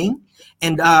reading,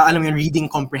 and reading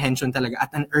comprehension talaga at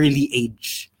an early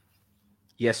age.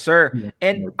 Yes, sir.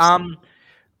 And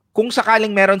kung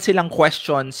sakaling meron silang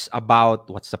questions about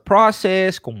what's the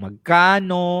process, kung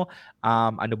magkano,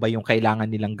 ano ba yung kailangan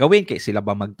nilang gawin, kaya sila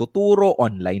ba magtuturo,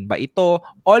 online ba ito,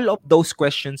 all of those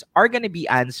questions are gonna be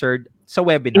answered sa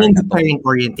webinar. In the parent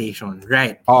orientation,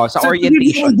 right. Sa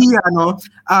orientation.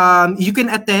 You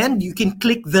can attend, you can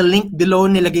click the link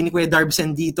below, nilagay ni Kuya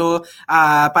Darbsen dito,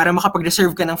 para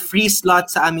makapag-reserve ka ng free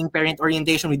slot sa aming parent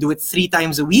orientation. We do it 3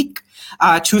 times a week.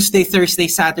 Tuesday,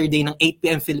 Thursday, Saturday ng 8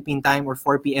 p.m. Philippine time or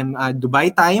 4 p.m.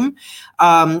 Dubai time.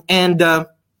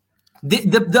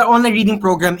 The online reading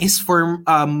program is for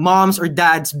moms or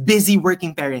dads, busy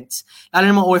working parents. Lalo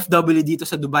na mga OFW dito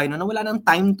sa Dubai, na wala nang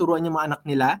time turuan yung mga anak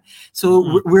nila. So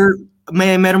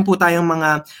meron po tayong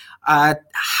mga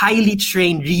highly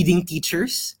trained reading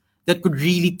teachers that could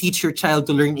really teach your child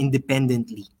to learn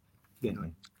independently.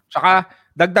 Ganun. Tsaka,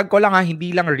 dagdag ko lang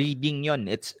hindi lang reading yon,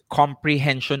 it's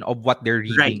comprehension of what they're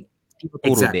reading. Right.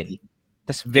 Exactly.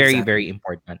 That's very, very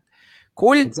important.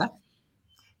 Cool. Exactly.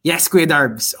 Yes, Kuya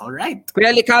Darbs. All right.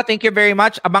 Kuya Likha, thank you very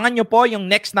much. Abangan nyo po yung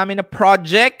next namin na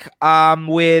project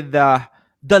with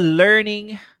The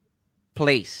Learning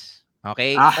Place.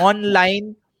 Okay?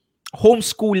 Online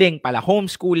homeschooling pala.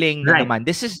 Homeschooling na naman.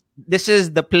 This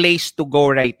is the place to go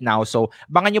right now. So,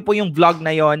 abangan nyo po yung vlog na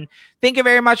yon. Thank you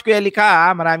very much, Kuya Likha.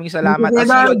 Maraming salamat. I'll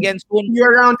see you again soon.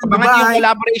 Abangan yung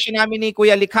collaboration namin ni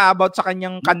Kuya Likha about sa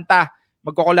kanyang kanta.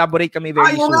 Magko-collaborate kami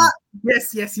very soon.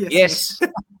 Yes.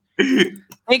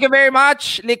 Thank you very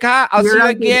much, Likha. I'll see you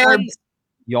again.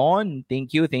 Yon.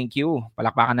 Thank you.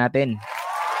 Palakpakan natin.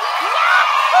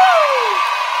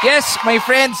 Yes, my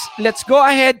friends, let's go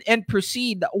ahead and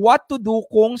proceed. What to do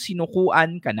kung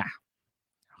sinukuan ka na?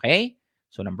 Okay?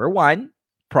 So number 1,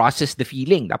 process the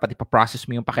feeling. Dapat ipaprocess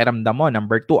mo yung pakiramdam mo.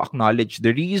 Number 2, acknowledge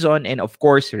the reason. And of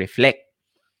course, reflect.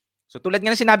 So tulad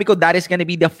nga na sinabi ko, that is gonna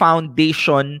be the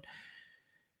foundation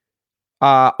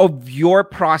of your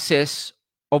process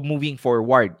of moving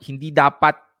forward. Hindi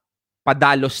dapat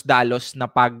padalos-dalos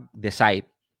na pag-decide.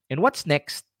 And what's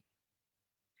next?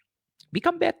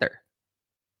 Become better.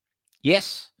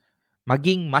 Yes,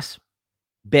 maging mas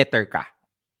better ka.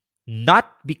 Not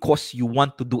because you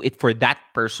want to do it for that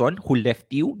person who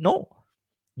left you. No.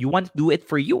 You want to do it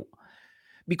for you.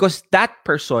 Because that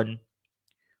person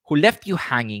who left you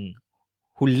hanging,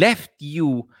 who left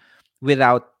you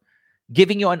without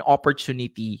giving you an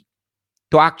opportunity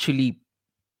to actually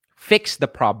fix the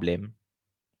problem,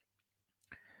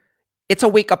 it's a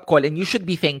wake-up call and you should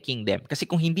be thanking them. Kasi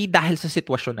kung hindi dahil sa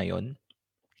sitwasyon na yon,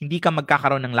 hindi ka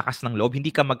magkakaroon ng lakas ng loob,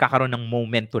 hindi ka magkakaroon ng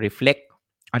moment to reflect,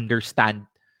 understand,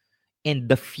 and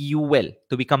the fuel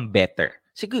to become better.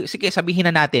 Sige, sabihin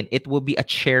na natin, it will be a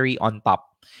cherry on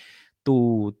top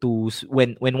to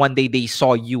when one day they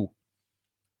saw you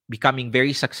becoming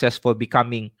very successful,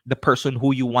 becoming the person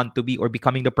who you want to be, or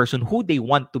becoming the person who they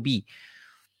want to be.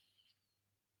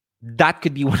 That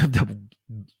could be one of the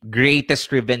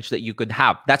greatest revenge that you could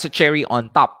have. That's a cherry on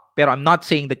top. Pero I'm not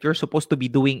saying that you're supposed to be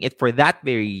doing it for that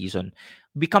very reason.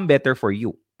 Become better for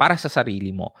you, para sa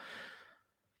sarili mo.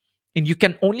 And you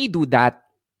can only do that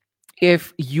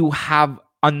if you have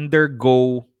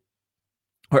undergone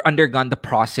the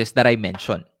process that I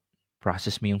mentioned.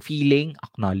 Process mo yung feeling,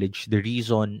 acknowledge the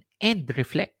reason, and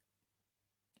reflect.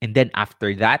 And then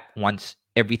after that, once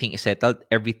everything is settled,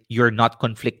 you're not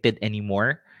conflicted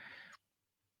anymore.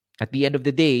 At the end of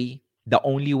the day, the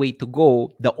only way to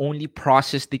go, the only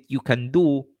process that you can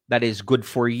do that is good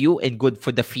for you and good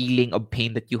for the feeling of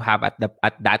pain that you have at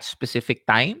that specific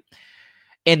time,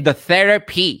 and the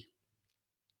therapy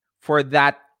for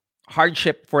that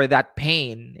hardship, for that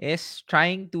pain, is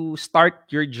trying to start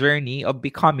your journey of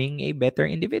becoming a better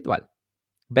individual,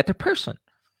 better person.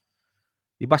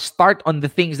 Diba? Start on the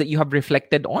things that you have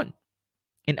reflected on.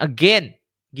 And again,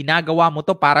 ginagawa mo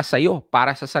to para sa'yo,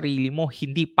 para sa sarili mo,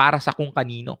 hindi para sa kung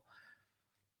kanino.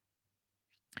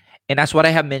 And as what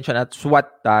I have mentioned, that's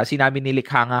what sinabi ni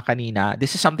Likha nga kanina,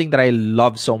 this is something that I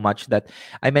love so much that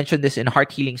I mentioned this in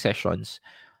heart healing sessions.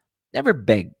 Never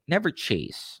beg, never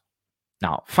chase.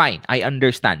 Now, fine, I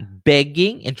understand.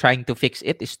 Begging and trying to fix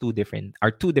it is two different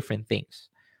things.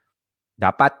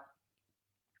 Dapat,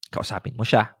 kausapin mo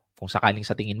siya. Kung sakaling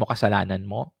sa tingin mo kasalanan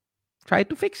mo, try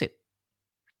to fix it.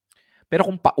 Pero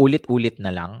kung paulit-ulit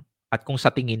na lang, at kung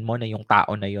sa tingin mo na yung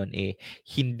tao na yon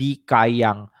hindi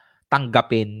kayang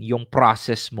tanggapin yung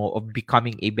process mo of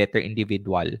becoming a better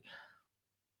individual,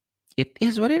 it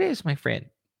is what it is, my friend.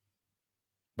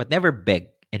 But never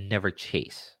beg and never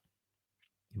chase.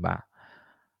 Diba?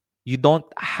 You don't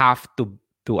have to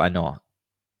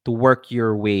work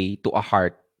your way to a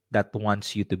heart that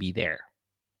wants you to be there.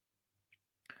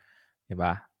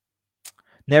 Diba?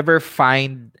 Never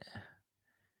find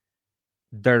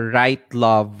the right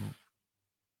love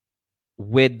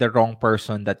with the wrong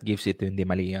person that gives it to you. Hindi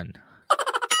mali yun.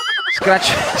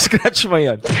 Scratch mo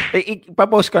yun.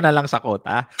 Ipapost ko na lang sa quote,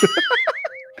 ha?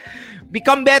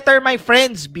 Become better, my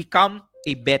friends. Become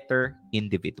a better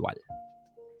individual.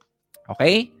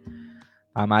 Okay?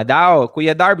 Tama daw.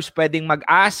 Kuya Darbs, pwedeng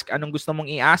mag-ask. Anong gusto mong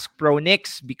i-ask?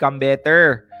 Pronix, become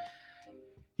better.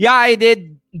 Yeah, I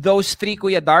did those 3,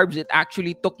 Kuya Darbs. It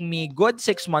actually took me good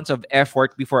 6 months of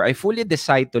effort before I fully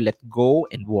decide to let go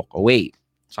and walk away.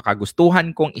 Sa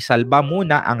kagustuhan kong isalba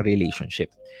muna ang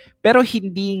relationship. Pero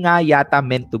hindi nga yata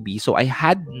meant to be, so I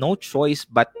had no choice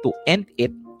but to end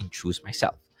it and choose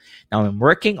myself. Now I'm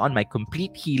working on my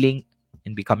complete healing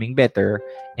and becoming better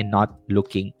and not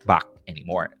looking back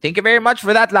anymore. Thank you very much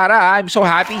for that, Lara. I'm so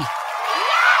happy.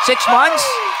 6 months?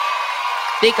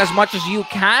 Take as much as you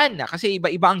can. Kasi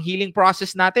iba-iba ang healing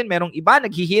process natin. Merong iba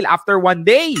nag-heal after 1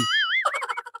 day.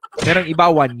 Merong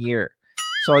iba 1 year.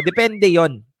 So, depende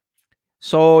yon.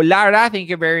 So, Lara, thank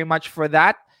you very much for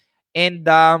that. And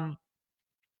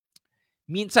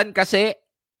minsan kasi,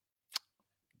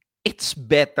 it's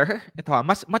better. Ito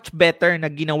much better na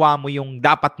ginawa mo yung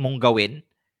dapat mong gawin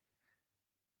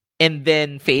and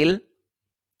then fail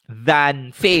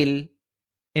than fail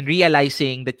in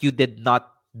realizing that you did not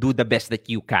do the best that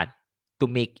you can to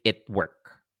make it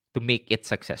work, to make it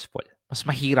successful. Mas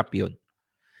mahirap yun.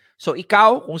 So,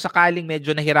 ikaw, kung sakaling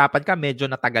medyo nahirapan ka, medyo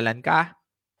natagalan ka,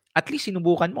 at least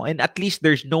sinubukan mo. And at least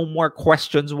there's no more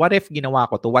questions. What if ginawa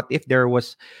ko to? What if there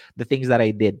was the things that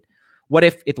I did? What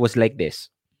if it was like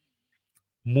this?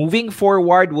 Moving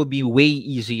forward will be way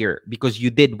easier because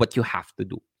you did what you have to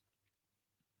do.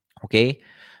 Okay?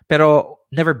 Pero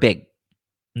never beg.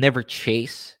 Never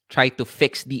chase. Try to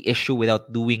fix the issue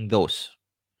without doing those.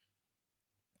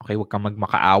 Okay, huwag kang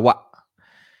magmakaawa.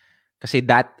 Kasi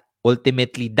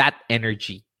ultimately, that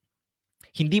energy,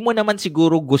 hindi mo naman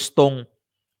siguro gustong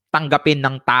tanggapin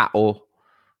ng tao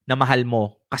na mahal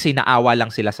mo kasi naawa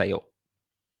lang sila sa'yo.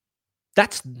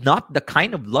 That's not the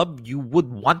kind of love you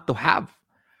would want to have.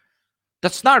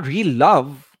 That's not real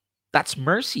love. That's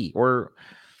mercy, or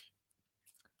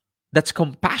that's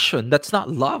compassion. That's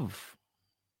not love.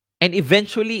 And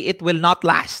eventually, it will not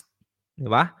last.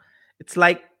 Diba? It's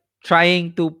like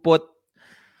trying to put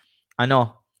a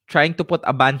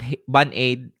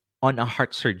band-aid on a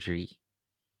heart surgery.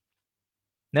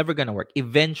 Never gonna work.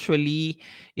 Eventually,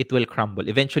 it will crumble.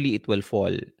 Eventually, it will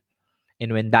fall.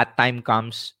 And when that time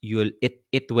comes,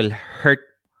 it will hurt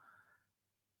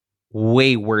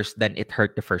way worse than it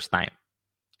hurt the first time.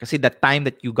 Kasi the time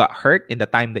that you got hurt and the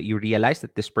time that you realize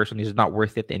that this person is not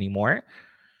worth it anymore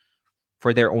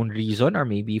for their own reason, or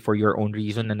maybe for your own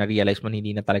reason na na-realize mo na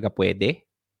hindi na talaga pwede,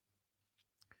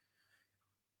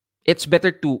 it's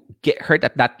better to get hurt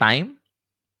at that time,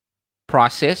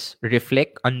 process,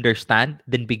 reflect, understand,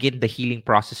 then begin the healing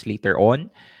process later on,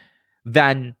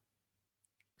 than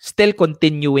still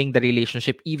continuing the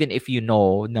relationship even if you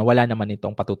know na wala naman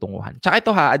itong patutunguhan. Tsaka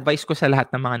ito ha, advice ko sa lahat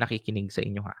ng mga nakikinig sa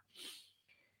inyo ha.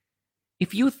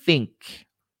 If you think,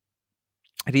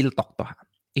 real talk to ha,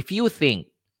 if you think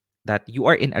that you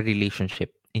are in a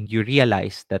relationship and you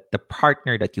realize that the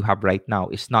partner that you have right now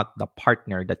is not the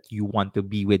partner that you want to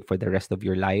be with for the rest of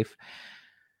your life,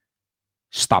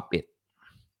 stop it.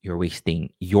 You're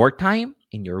wasting your time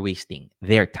and you're wasting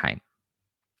their time.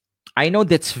 I know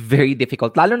that's very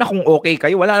difficult. Lalo na kung okay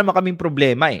kayo, wala naman kaming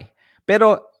problema eh.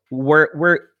 Pero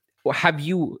have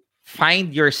you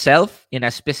find yourself in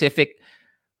a specific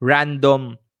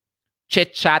random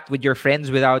chit-chat with your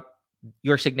friends without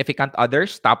your significant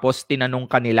others, tapos tinanong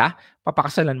ka nila,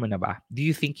 papakasalan mo na ba? Do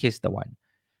you think he's the one?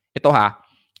 Ito ha,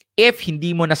 if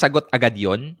hindi mo nasagot agad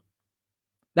yon,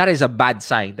 that is a bad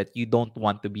sign that you don't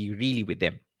want to be really with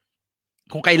them.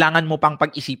 Kung kailangan mo pang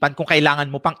pag-isipan, kung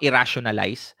kailangan mo pang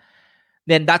irrationalize,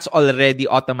 then that's already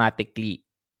automatically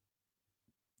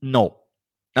no.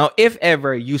 Now, if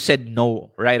ever you said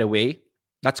no right away,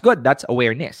 that's good. That's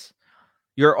awareness.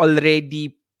 You're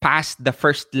already past the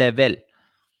first level.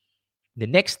 The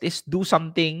next is do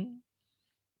something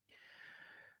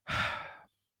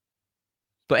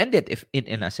to end it, if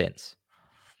in a sense.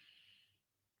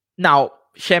 Now,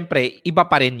 syempre, iba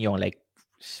pa rin yung like,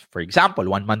 for example,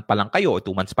 1 month pa lang kayo, or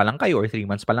 2 months pa lang kayo, or 3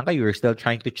 months pa lang kayo, you're still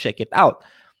trying to check it out.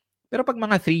 Pero pag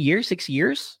mga 3 years, 6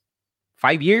 years,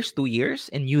 5 years, 2 years,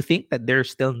 and you think that they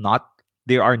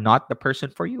are not the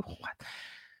person for you, what?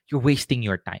 You're wasting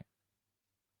your time.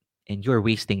 And you're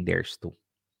wasting theirs too.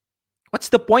 What's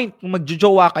the point kung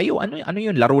magjojowa kayo? Ano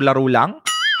yun? Laro-laro lang?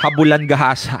 Habulan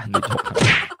gahasa.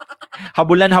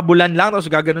 Habulan lang, tapos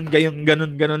ganun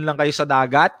lang kayo sa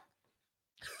dagat.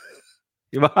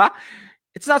 Diba?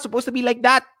 It's not supposed to be like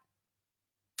that.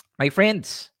 My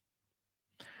friends,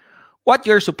 what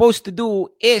you're supposed to do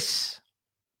is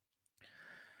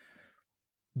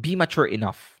be mature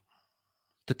enough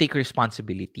to take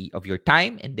responsibility of your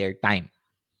time and their time.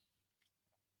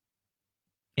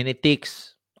 And it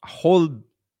takes a whole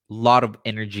lot of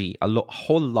energy,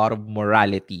 whole lot of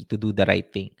morality to do the right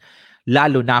thing.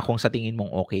 Lalo na kung sa tingin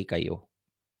mong okay kayo.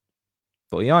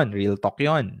 So yun, real talk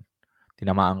yun.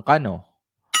 Tinamaan ka, no?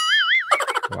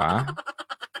 Diba?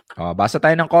 Basa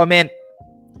tayo ng comment.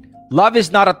 Love is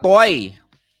not a toy,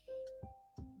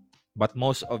 but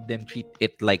most of them treat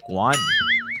it like one.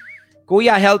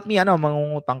 Kuya, help me.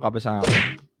 Mangungutang ka ba sa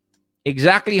akin?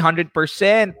 Exactly, 100%.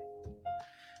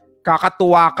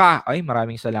 Kakatuwa ka. Ay,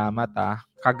 maraming salamat ah.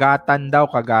 Kagatan daw,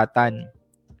 kagatan.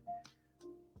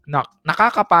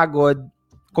 Nakakapagod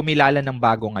kumilala ng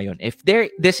bago ngayon.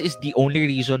 This is the only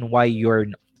reason why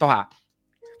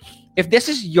if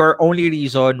this is your only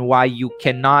reason why you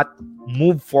cannot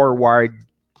move forward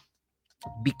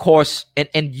because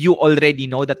and you already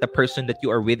know that the person that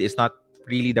you are with is not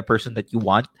really the person that you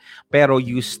want, pero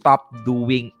you stop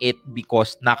doing it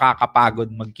because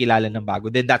nakakapagod magkilala ng bago,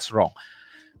 then that's wrong.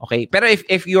 Okay? Pero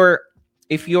if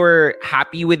you're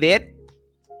happy with it,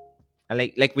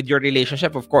 like with your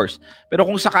relationship, of course. Pero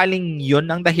kung sakaling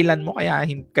yun ang dahilan mo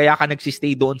kaya ka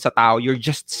nagsistay doon sa tao, you're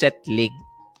just settling.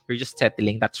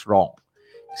 That's wrong.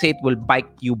 Kasi it will bite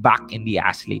you back in the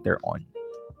ass later on.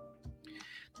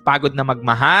 Pagod na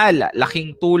magmahal.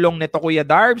 Laking tulong nito, Kuya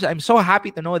Darbs. I'm so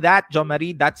happy to know that, Jo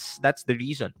Marie. That's the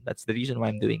reason. That's the reason why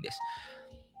I'm doing this.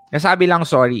 Nasabi lang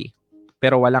sorry,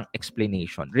 pero walang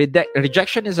explanation.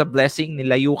 Rejection is a blessing.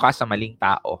 Nilayo ka sa maling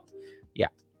tao.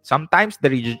 Yeah. Sometimes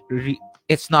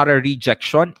It's not a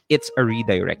rejection. It's a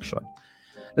redirection.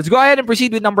 Let's go ahead and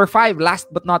proceed with number 5. Last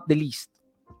but not the least.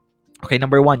 Okay,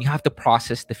 number 1, you have to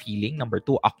process the feeling. Number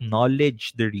 2,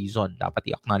 acknowledge the reason.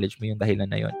 Dapat i-acknowledge mo yung dahilan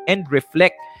na yun. And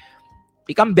reflect.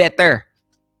 Become better.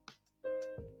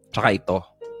 Tsaka ito.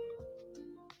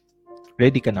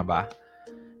 Ready ka na ba?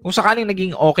 Kung sakaling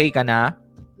naging okay ka na,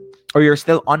 or you're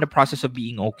still on the process of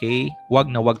being okay, wag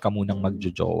ka munang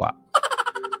magjojowa.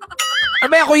 Ano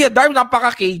ba yan, Kuya Darm?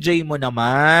 Napaka-KJ mo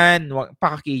naman.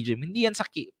 Paka-KJ mo. Hindi yan sa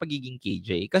pagiging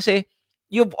KJ. Kasi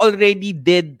you've already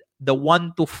did the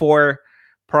 1 to 4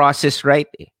 process, right?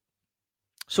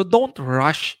 So don't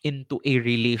rush into a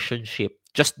relationship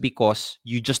just because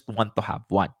you just want to have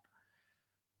one.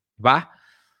 Diba?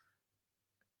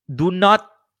 Do not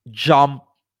jump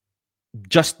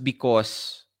just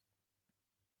because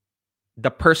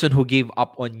the person who gave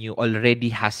up on you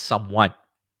already has someone.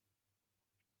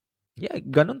 Yeah,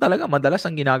 ganun talaga. Madalas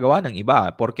ang ginagawa ng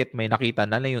iba. Porket may nakita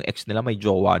na yung ex nila may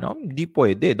jowa. No? Hindi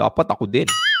pwede. Dapat ako din.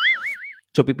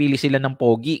 So pipili sila ng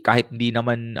pogi kahit hindi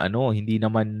naman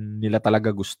nila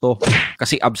talaga gusto.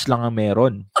 Kasi abs lang ang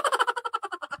meron.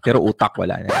 Pero utak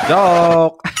wala na.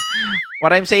 Joke!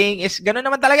 What I'm saying is, ganun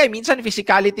naman talaga. Minsan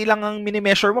physicality lang ang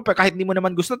mini-measure mo pero kahit hindi mo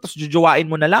naman gusto, tapos jujuwain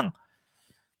mo na lang.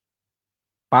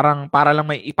 Para lang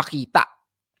may ipakita.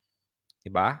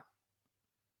 Diba?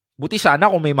 Buti sana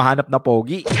kung may mahanap na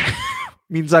pogi.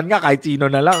 Minsan nga kahit sino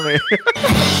na lang eh.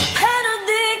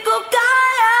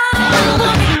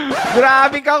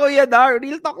 Grabe ka, Kuya Dar.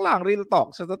 Real talk lang, real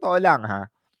talk. Sa totoo lang, ha?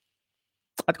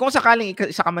 At kung sakaling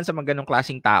isa ka man sa mga ganong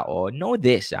klaseng tao, know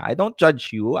this, ha? I don't judge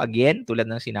you. Again, tulad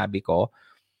ng sinabi ko.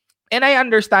 And I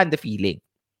understand the feeling.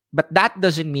 But that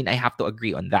doesn't mean I have to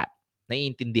agree on that.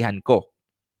 Naiintindihan ko.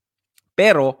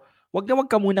 Pero, wag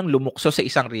ka munang lumukso sa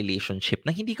isang relationship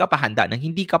na hindi ka pa handa, na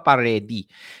hindi ka pa ready.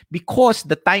 Because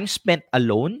the time spent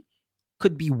alone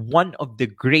could be one of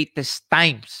the greatest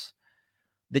times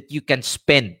that you can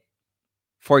spend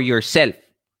for yourself,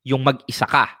 yung mag-isa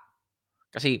ka.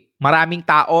 Kasi maraming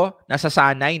tao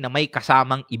nasasanay na may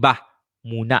kasamang iba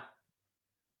muna.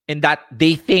 And that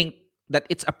they think that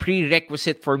it's a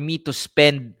prerequisite for me to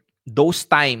spend those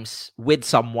times with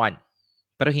someone.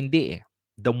 Pero hindi eh.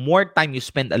 The more time you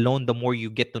spend alone, the more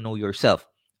you get to know yourself.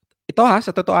 Ito ha,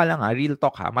 sa totoo lang ha, real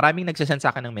talk ha. Maraming nagsasend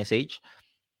sa akin ng message.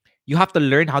 You have to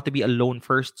learn how to be alone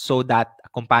first so that a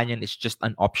companion is just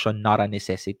an option, not a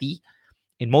necessity.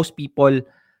 And most people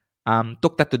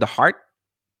took that to the heart.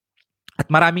 At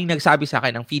maraming nagsabi sa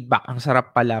akin ng feedback, ang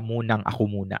sarap pala munang ako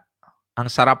muna. Ang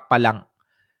sarap palang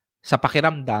sa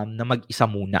pakiramdam na mag-isa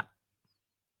muna.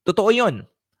 Totoo yun.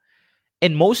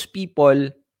 And most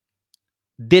people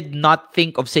did not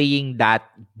think of saying that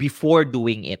before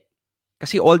doing it.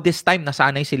 Kasi all this time,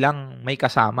 nasanay silang may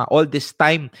kasama. All this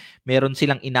time, meron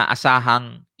silang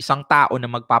inaasahang isang tao na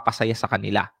magpapasaya sa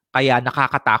kanila. Kaya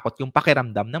nakakatakot yung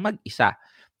pakiramdam na mag-isa.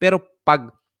 Pero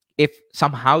if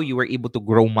somehow you were able to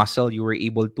grow muscle, you were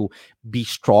able to be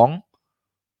strong,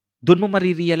 doon mo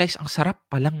marirealize, ang sarap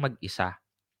palang mag-isa.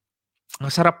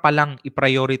 Ang sarap palang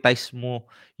i-prioritize mo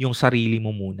yung sarili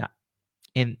mo muna.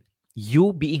 And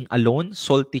you being alone,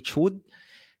 solitude,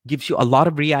 gives you a lot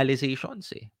of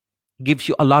realizations. Gives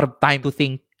you a lot of time to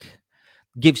think.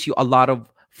 Gives you a lot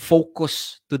of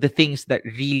focus to the things that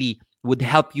really would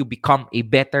help you become a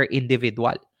better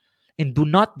individual. And do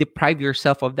not deprive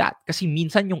yourself of that. Kasi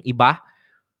minsan yung iba,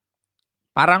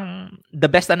 parang the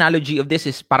best analogy of this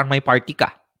is parang may party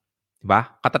ka.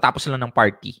 Diba? Katatapos lang ng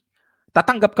party.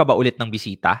 Tatanggap ka ba ulit ng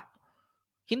bisita?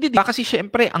 Hindi, diba? Kasi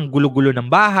syempre, ang gulo-gulo ng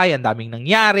bahay, ang daming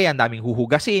nangyari, ang daming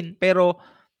huhugasin,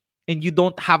 and you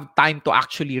don't have time to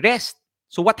actually rest.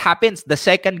 So what happens? The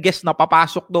second guest na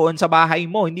papasok doon sa bahay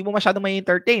mo, hindi mo masyadong may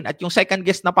entertain. At yung second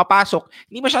guest na papasok,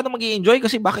 hindi masyadong mag-i-enjoy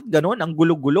kasi bakit ganun? Ang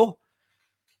gulo-gulo.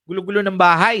 Gulo-gulo ng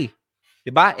bahay.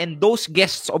 Diba? And those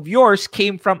guests of yours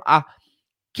came from a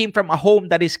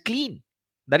home that is clean,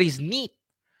 that is neat.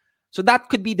 So that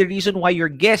could be the reason why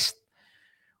your guest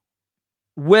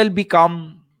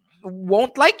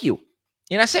won't like you,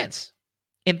 in a sense.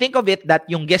 And think of it that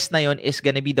yung guest na yon is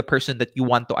gonna be the person that you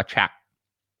want to attract.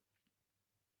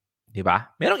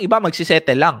 Diba? Merong iba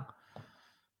magsisettle lang,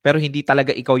 pero hindi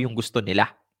talaga ikaw yung gusto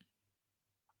nila.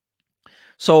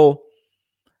 So,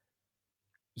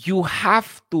 you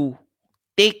have to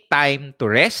take time to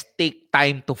rest, take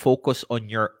time to focus on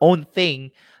your own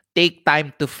thing, take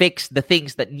time to fix the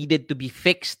things that needed to be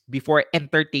fixed before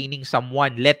entertaining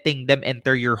someone, letting them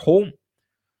enter your home.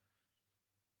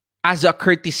 As a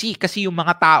courtesy, kasi yung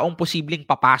mga taong posibleng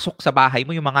papasok sa bahay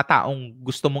mo, yung mga taong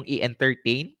gusto mong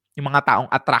i-entertain, yung mga taong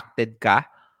attracted ka,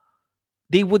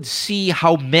 they would see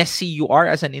how messy you are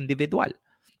as an individual.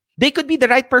 They could be the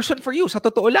right person for you, sa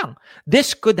totoo lang.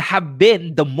 This could have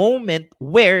been the moment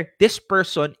where this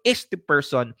person is the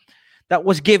person that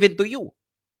was given to you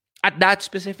at that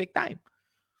specific time.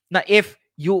 Na if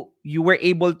you were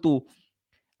able to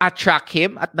attract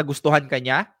him at nagustuhan ka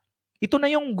niya, ito na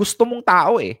yung gusto mong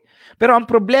tao eh. Pero ang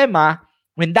problema,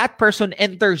 when that person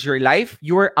enters your life,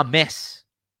 you're a mess.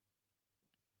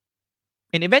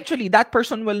 And eventually, that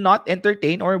person will not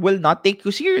entertain or will not take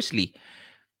you seriously.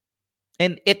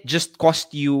 And it just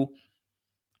cost you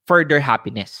further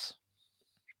happiness.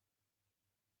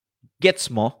 Gets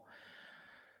mo?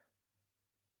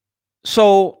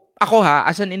 So, ako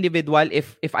as an individual,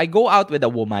 if I go out with a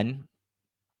woman,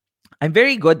 I'm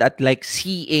very good at like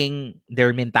seeing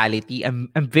their mentality.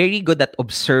 I'm very good at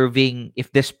observing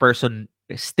if this person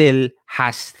still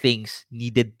has things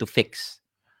needed to fix.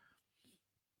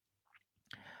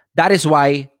 That is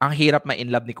why ang hirap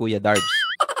ma-inlove ni Kuya Darbs.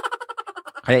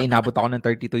 Kaya inabot ako ng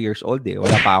 32 years old eh.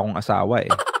 Wala pa akong asawa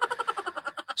eh.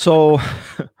 So,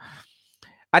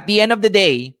 at the end of the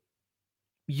day,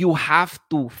 you have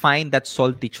to find that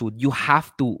solitude. You have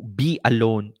to be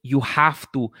alone. You have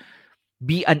to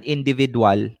be an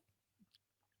individual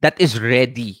that is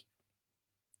ready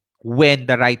when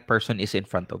the right person is in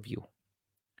front of you.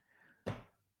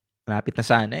 Malapit na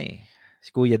sana eh.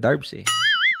 Si Kuya Darbs eh.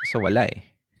 So wala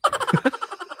eh.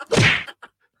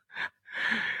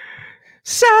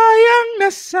 Sayang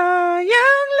na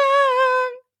sayang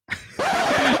lang.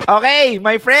 Okay,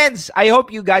 my friends, I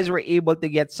hope you guys were able to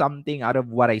get something out of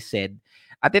what I said.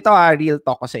 At ito real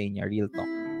talk ko sa inyo, real talk.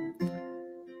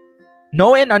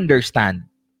 Know and understand,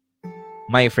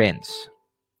 my friends,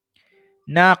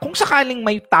 na kung sakaling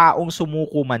may taong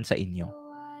sumuko man sa inyo,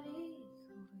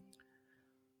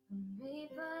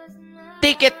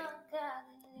 take it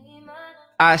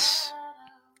as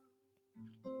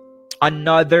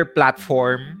another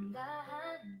platform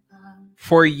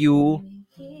for you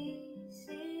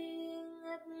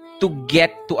to get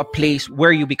to a place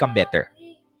where you become better.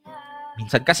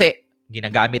 Minsan kasi,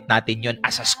 ginagamit natin yon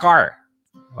as a scar.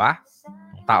 Diba?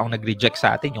 Yung taong nag-reject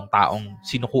sa atin, yung taong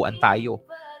sinukuan tayo.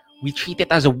 We treat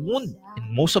it as a wound. And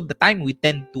most of the time, we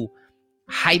tend to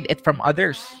hide it from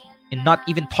others and not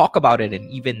even talk about it and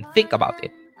even think about it.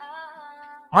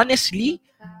 Honestly,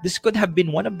 this could have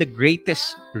been one of the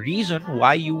greatest reasons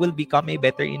why you will become a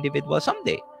better individual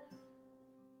someday.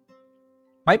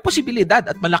 May posibilidad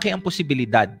at malaki ang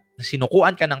posibilidad na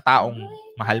sinukuan ka ng taong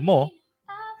mahal mo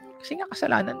kasi nga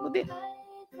kasalanan mo din.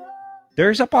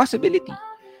 There's a possibility.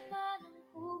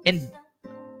 And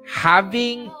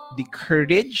having the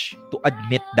courage to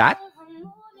admit that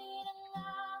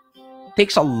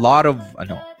takes a lot of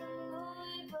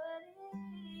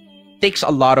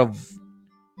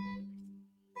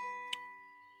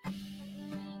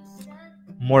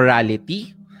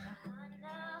morality,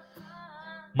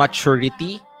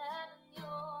 maturity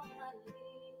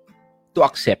to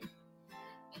accept.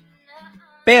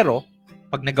 Pero,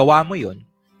 pag nagawa mo yun,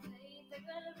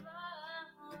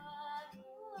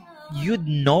 you'd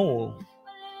know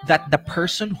that the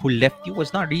person who left you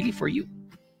was not really for you.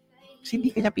 Kasi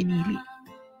hindi ka niya pinili.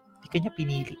 Hindi ka niya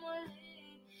pinili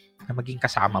na maging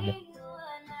kasama mo.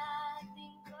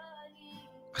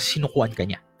 Kasi sinukuan ka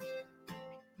niya.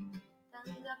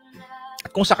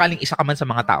 At kung sakaling isa ka man sa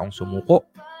mga taong sumuko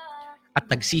at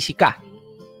nagsisi ka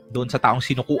doon sa taong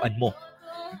sinukuan mo,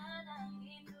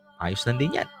 ayos lang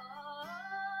din yan.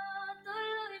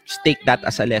 Just take that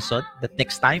as a lesson that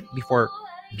next time, before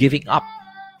giving up,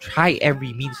 try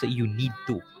every means that you need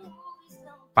to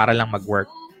para lang mag-work.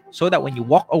 So that when you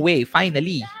walk away,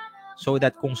 finally, so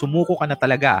that kung sumuko ka na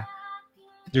talaga,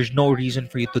 there's no reason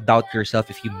for you to doubt yourself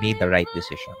if you made the right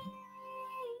decision.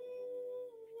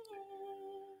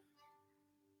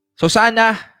 So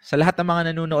sana, sa lahat ng mga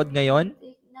nanonood ngayon,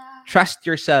 trust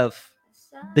yourself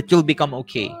that you'll become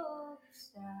okay.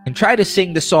 And try to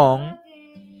sing the song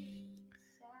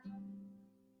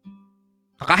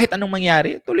na kahit anong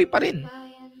mangyari, tuloy pa rin.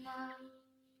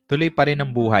 Tuloy pa rin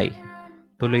ang buhay.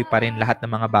 Tuloy pa rin lahat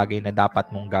ng mga bagay na dapat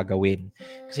mong gagawin.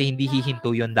 Kasi hindi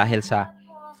hihinto yun dahil sa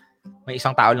may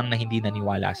isang tao lang na hindi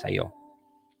naniwala sa'yo.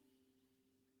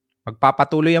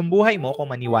 Magpapatuloy ang buhay mo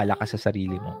kung maniwala ka sa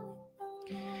sarili mo.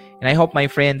 And I hope, my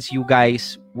friends, you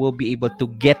guys will be able to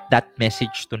get that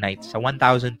message tonight sa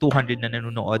 1,200 na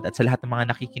nanonood at sa lahat ng mga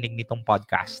nakikinig nitong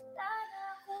podcast.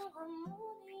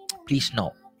 Please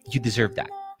know, you deserve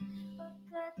that.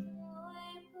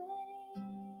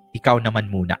 Ikaw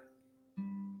naman muna,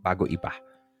 bago iba.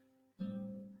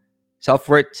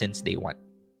 Self-worth since day one.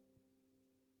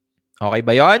 Okay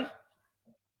ba yon?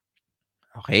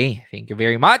 Okay, thank you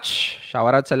very much.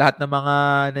 Shout out sa lahat ng mga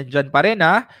nandyan pa rin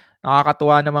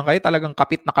Nakakatuwa naman kayo. Talagang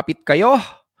kapit na kapit kayo.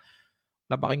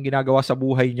 Wala ba kayong ginagawa sa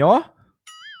buhay nyo?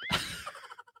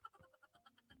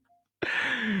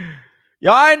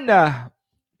 Yan.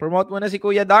 Promote muna si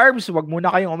Kuya Darbs. Huwag muna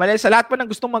kayong umalis. Sa lahat po ng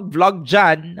gustong mag-vlog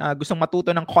dyan, gustong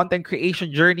matuto ng content creation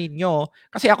journey nyo.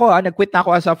 Kasi ako, nag-quit na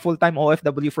ako as a full-time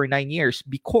OFW for 9 years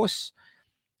because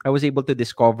I was able to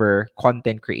discover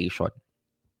content creation.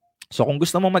 So kung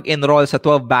gusto mo mag-enroll sa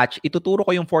 12 batch, ituturo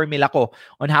ko yung formula ko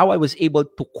on how I was able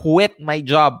to quit my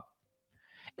job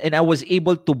and I was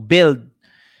able to build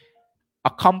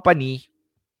a company,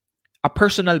 a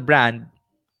personal brand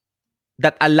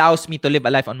that allows me to live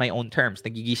a life on my own terms.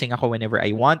 Nagigising ako whenever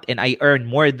I want and I earn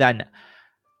more than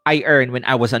I earned when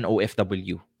I was an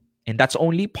OFW. And that's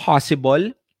only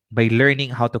possible by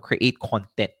learning how to create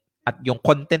content. At yung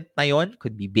content na yon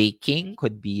could be baking,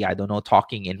 could be, I don't know,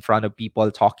 talking in front of people,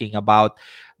 talking about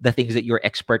the things that you're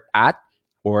expert at.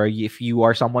 Or if you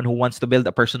are someone who wants to build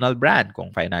a personal brand, kung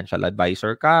financial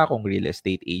advisor ka, kung real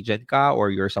estate agent ka,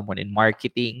 or you're someone in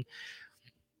marketing,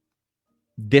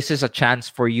 this is a chance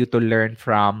for you to learn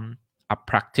from a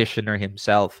practitioner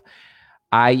himself.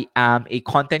 I am a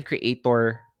content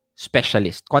creator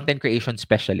specialist, content creation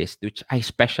specialist, which I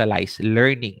specialize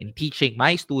learning and teaching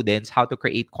my students how to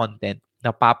create content na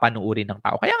papanoorin ng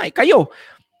tao. Kaya nga, kayo,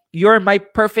 you're my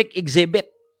perfect exhibit.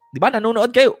 Di ba?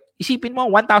 Nanonood kayo. Isipin mo,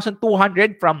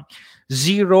 1,200 from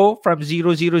 000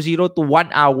 to 1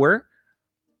 hour.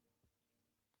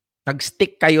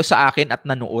 Nag-stick kayo sa akin at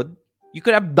nanood. You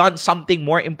could have done something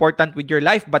more important with your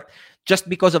life, but just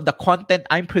because of the content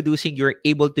I'm producing, you're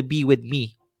able to be with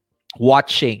me,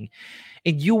 watching.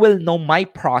 And you will know my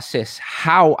process,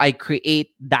 how I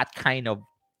create that kind of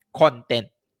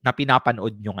content na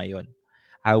pinapanood nyo ngayon.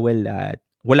 I will,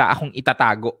 wala akong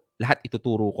itatago. Lahat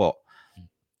ituturo ko.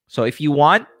 So if you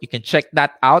want, you can check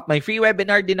that out. May free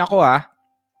webinar din ako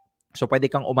So pwede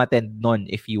kang umattend nun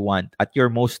if you want at your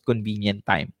most convenient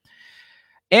time.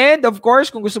 And of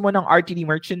course, kung gusto mo ng RTD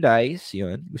merchandise,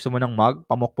 yun, gusto mo ng mug,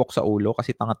 pamukpok sa ulo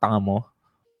kasi tanga-tanga mo.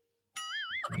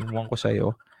 Iwan ko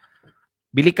sa'yo.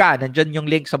 Bili ka, nandyan yung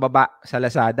link sa baba sa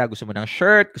Lazada. Gusto mo ng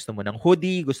shirt, gusto mo ng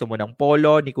hoodie, gusto mo ng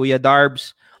polo ni Kuya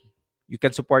Darbs. You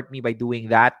can support me by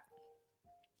doing that.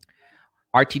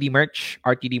 RTD merch,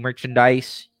 RTD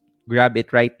merchandise. Grab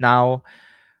it right now.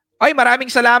 Ay, maraming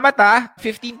salamat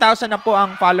 15,000 na po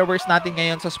ang followers natin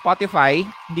ngayon sa Spotify.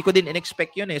 Hindi ko din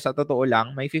in-expect yun sa totoo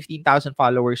lang. May 15,000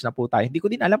 followers na po tayo. Hindi ko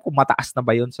din alam kung mataas na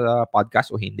ba yun sa podcast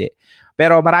o hindi.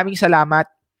 Pero maraming salamat.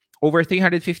 Over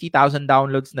 350,000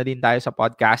 downloads na din tayo sa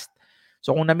podcast.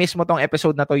 So kung na-miss mo tong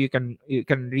episode na to, you can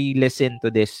re-listen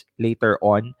to this later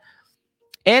on.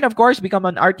 And of course, become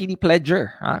an RTD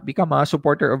pledger. Become a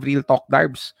supporter of Real Talk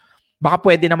Darbs. Baka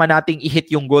pwede naman nating i-hit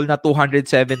yung goal na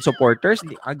 207 supporters.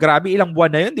 Grabe, ilang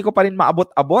buwan na yun. Hindi ko pa rin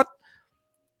maabot-abot.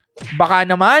 Baka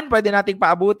naman, pwede nating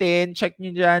paabutin. Check nyo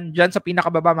dyan. Dyan sa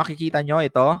pinakababa makikita nyo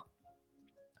ito.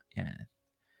 Yan.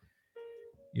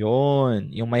 Yun.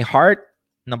 Yung my heart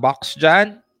na box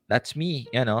dyan, that's me.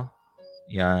 Yan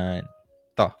Yan.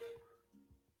 Ito.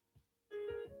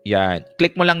 Yan.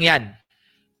 Click mo lang yan.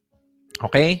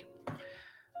 Okay?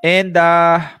 And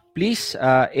please,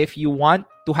 if you want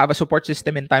to have a support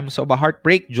system in times of a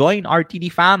heartbreak, join RTD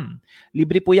Fam.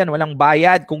 Libre po yan, walang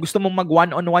bayad. Kung gusto mong mag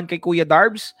one-on-one kay Kuya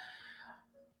Darbs,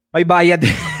 may bayad.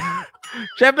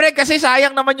 Syempre, kasi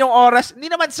sayang naman yung oras. Hindi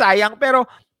naman sayang, pero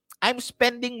I'm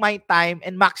spending my time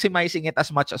and maximizing it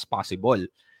as much as possible.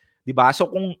 Diba? So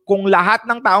kung lahat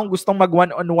ng taong gustong mag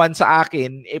one-on-one sa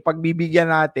akin, pagbibigyan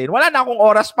natin, wala na akong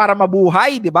oras para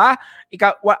mabuhay, diba?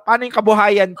 Paano yung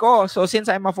kabuhayan ko? So since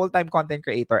I'm a full-time content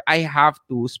creator, I have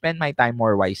to spend my time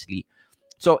more wisely.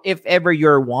 So if ever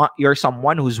you're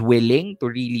someone who's willing to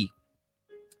really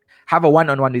have a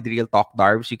one-on-one with Real Talk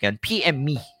Darbs, you can PM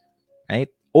me,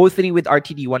 right? O3 with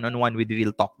RTD, one-on-one with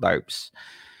Real Talk Darbs.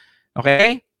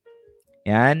 Okay?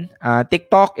 Yan.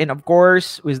 TikTok and of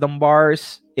course, Wisdom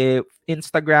Bars,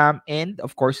 Instagram, and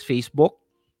of course, Facebook.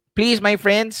 Please, my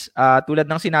friends, tulad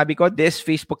ng sinabi ko, this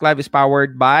Facebook Live is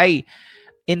powered by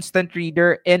Instant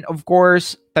Reader and of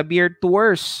course, Tabir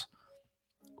Tours.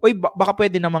 Uy, baka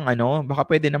pwede namang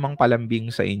palambing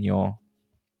sa inyo.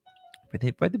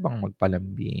 Pwede bang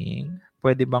magpalambing?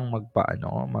 Pwede bang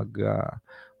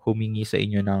humingi sa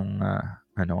inyo ng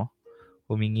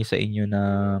humingi sa inyo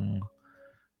ng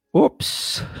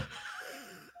oops.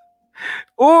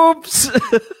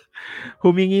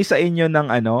 Humingi sa inyo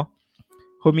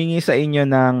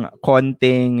ng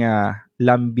konting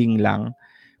lambing lang.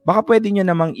 Baka pwede nyo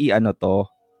namang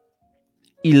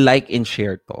i-like and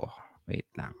share to. Wait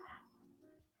lang.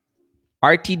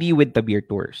 RTD with Tabir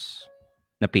Tours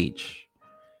na page.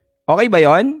 Okay ba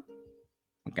yon?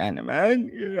 Okay naman.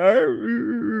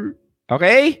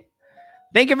 Okay?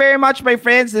 Thank you very much, my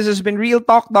friends. This has been Real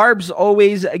Talk Darbs,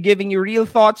 always giving you real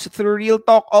thoughts through real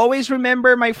talk. Always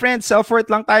remember, my friends, self-worth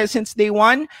lang tayo since day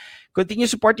one. Continue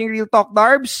supporting Real Talk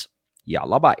Darbs.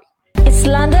 Yalla, bye. Is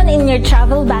London in your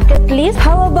travel bucket list?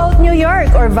 How about New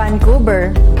York or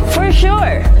Vancouver? For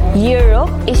sure,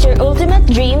 Europe is your ultimate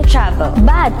dream travel.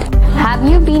 But have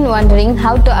you been wondering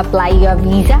how to apply your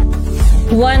visa?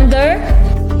 Wonder,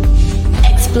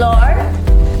 Explore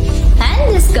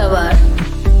and discover.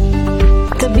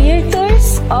 Kabir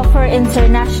Tours offer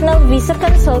international visa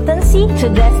consultancy to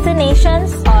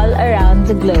destinations all around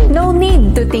the globe. No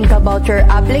need to think about your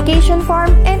application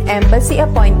form and embassy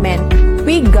appointment.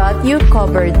 We got you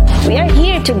covered. We are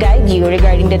here to guide you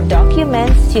regarding the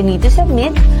documents you need to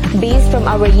submit based from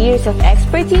our years of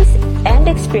expertise and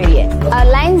experience. Our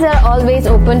lines are always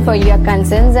open for your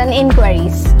concerns and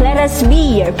inquiries. Let us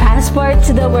be your passport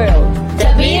to the world.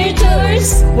 Kabir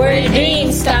Tours, where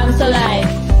dreams come to life.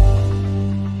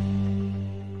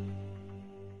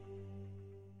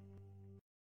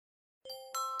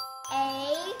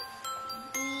 A,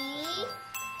 B,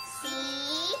 C,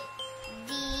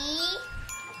 D,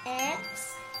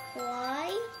 X,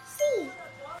 Y, Z.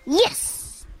 Yes!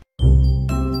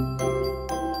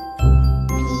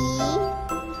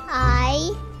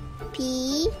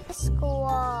 P,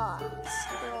 squaw,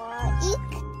 eek.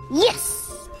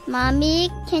 Yes! Mommy,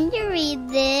 can you read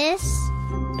this?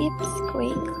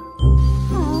 Pipsqueak.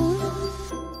 Oh.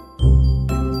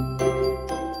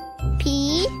 P,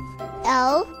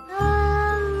 L,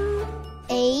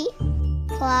 A,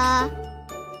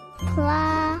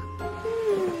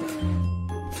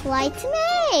 fly to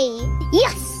me.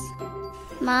 Yes!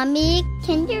 Mommy,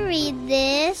 can you read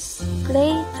this?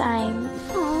 Playtime.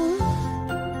 Oh.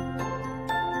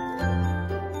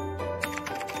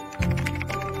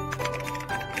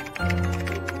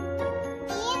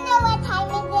 Do you know what time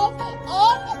it is?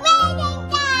 It's reading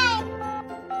time!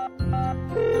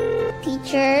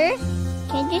 Teacher,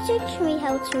 can you teach me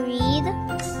how to read?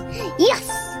 Yes!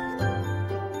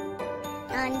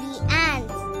 On the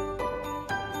ants.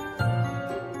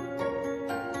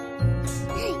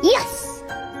 Yes!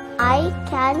 I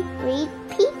can read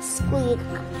Pete Squeak.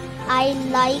 I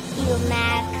like you,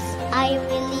 Max. I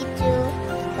really do.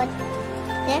 But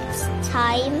next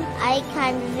time, I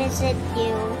can visit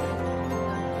you.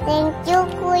 Thank you,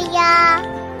 Kuya.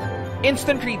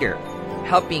 Instant Reader,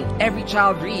 helping every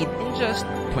child read in just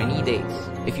 20 days.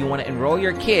 If you want to enroll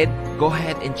your kid, go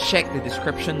ahead and check the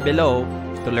description below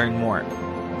to learn more.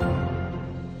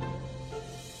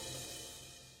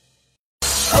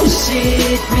 Oh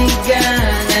shit, bigan,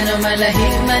 ano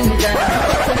malahig man ka.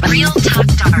 Real Talk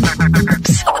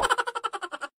Darbs.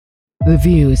 The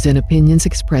views and opinions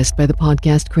expressed by the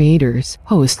podcast creators,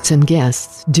 hosts, and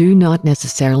guests do not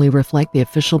necessarily reflect the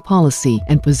official policy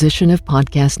and position of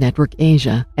Podcast Network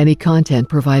Asia. Any content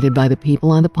provided by the people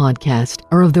on the podcast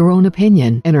are of their own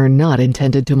opinion and are not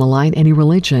intended to malign any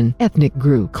religion, ethnic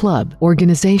group, club,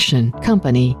 organization,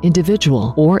 company,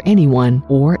 individual, or anyone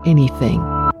or anything.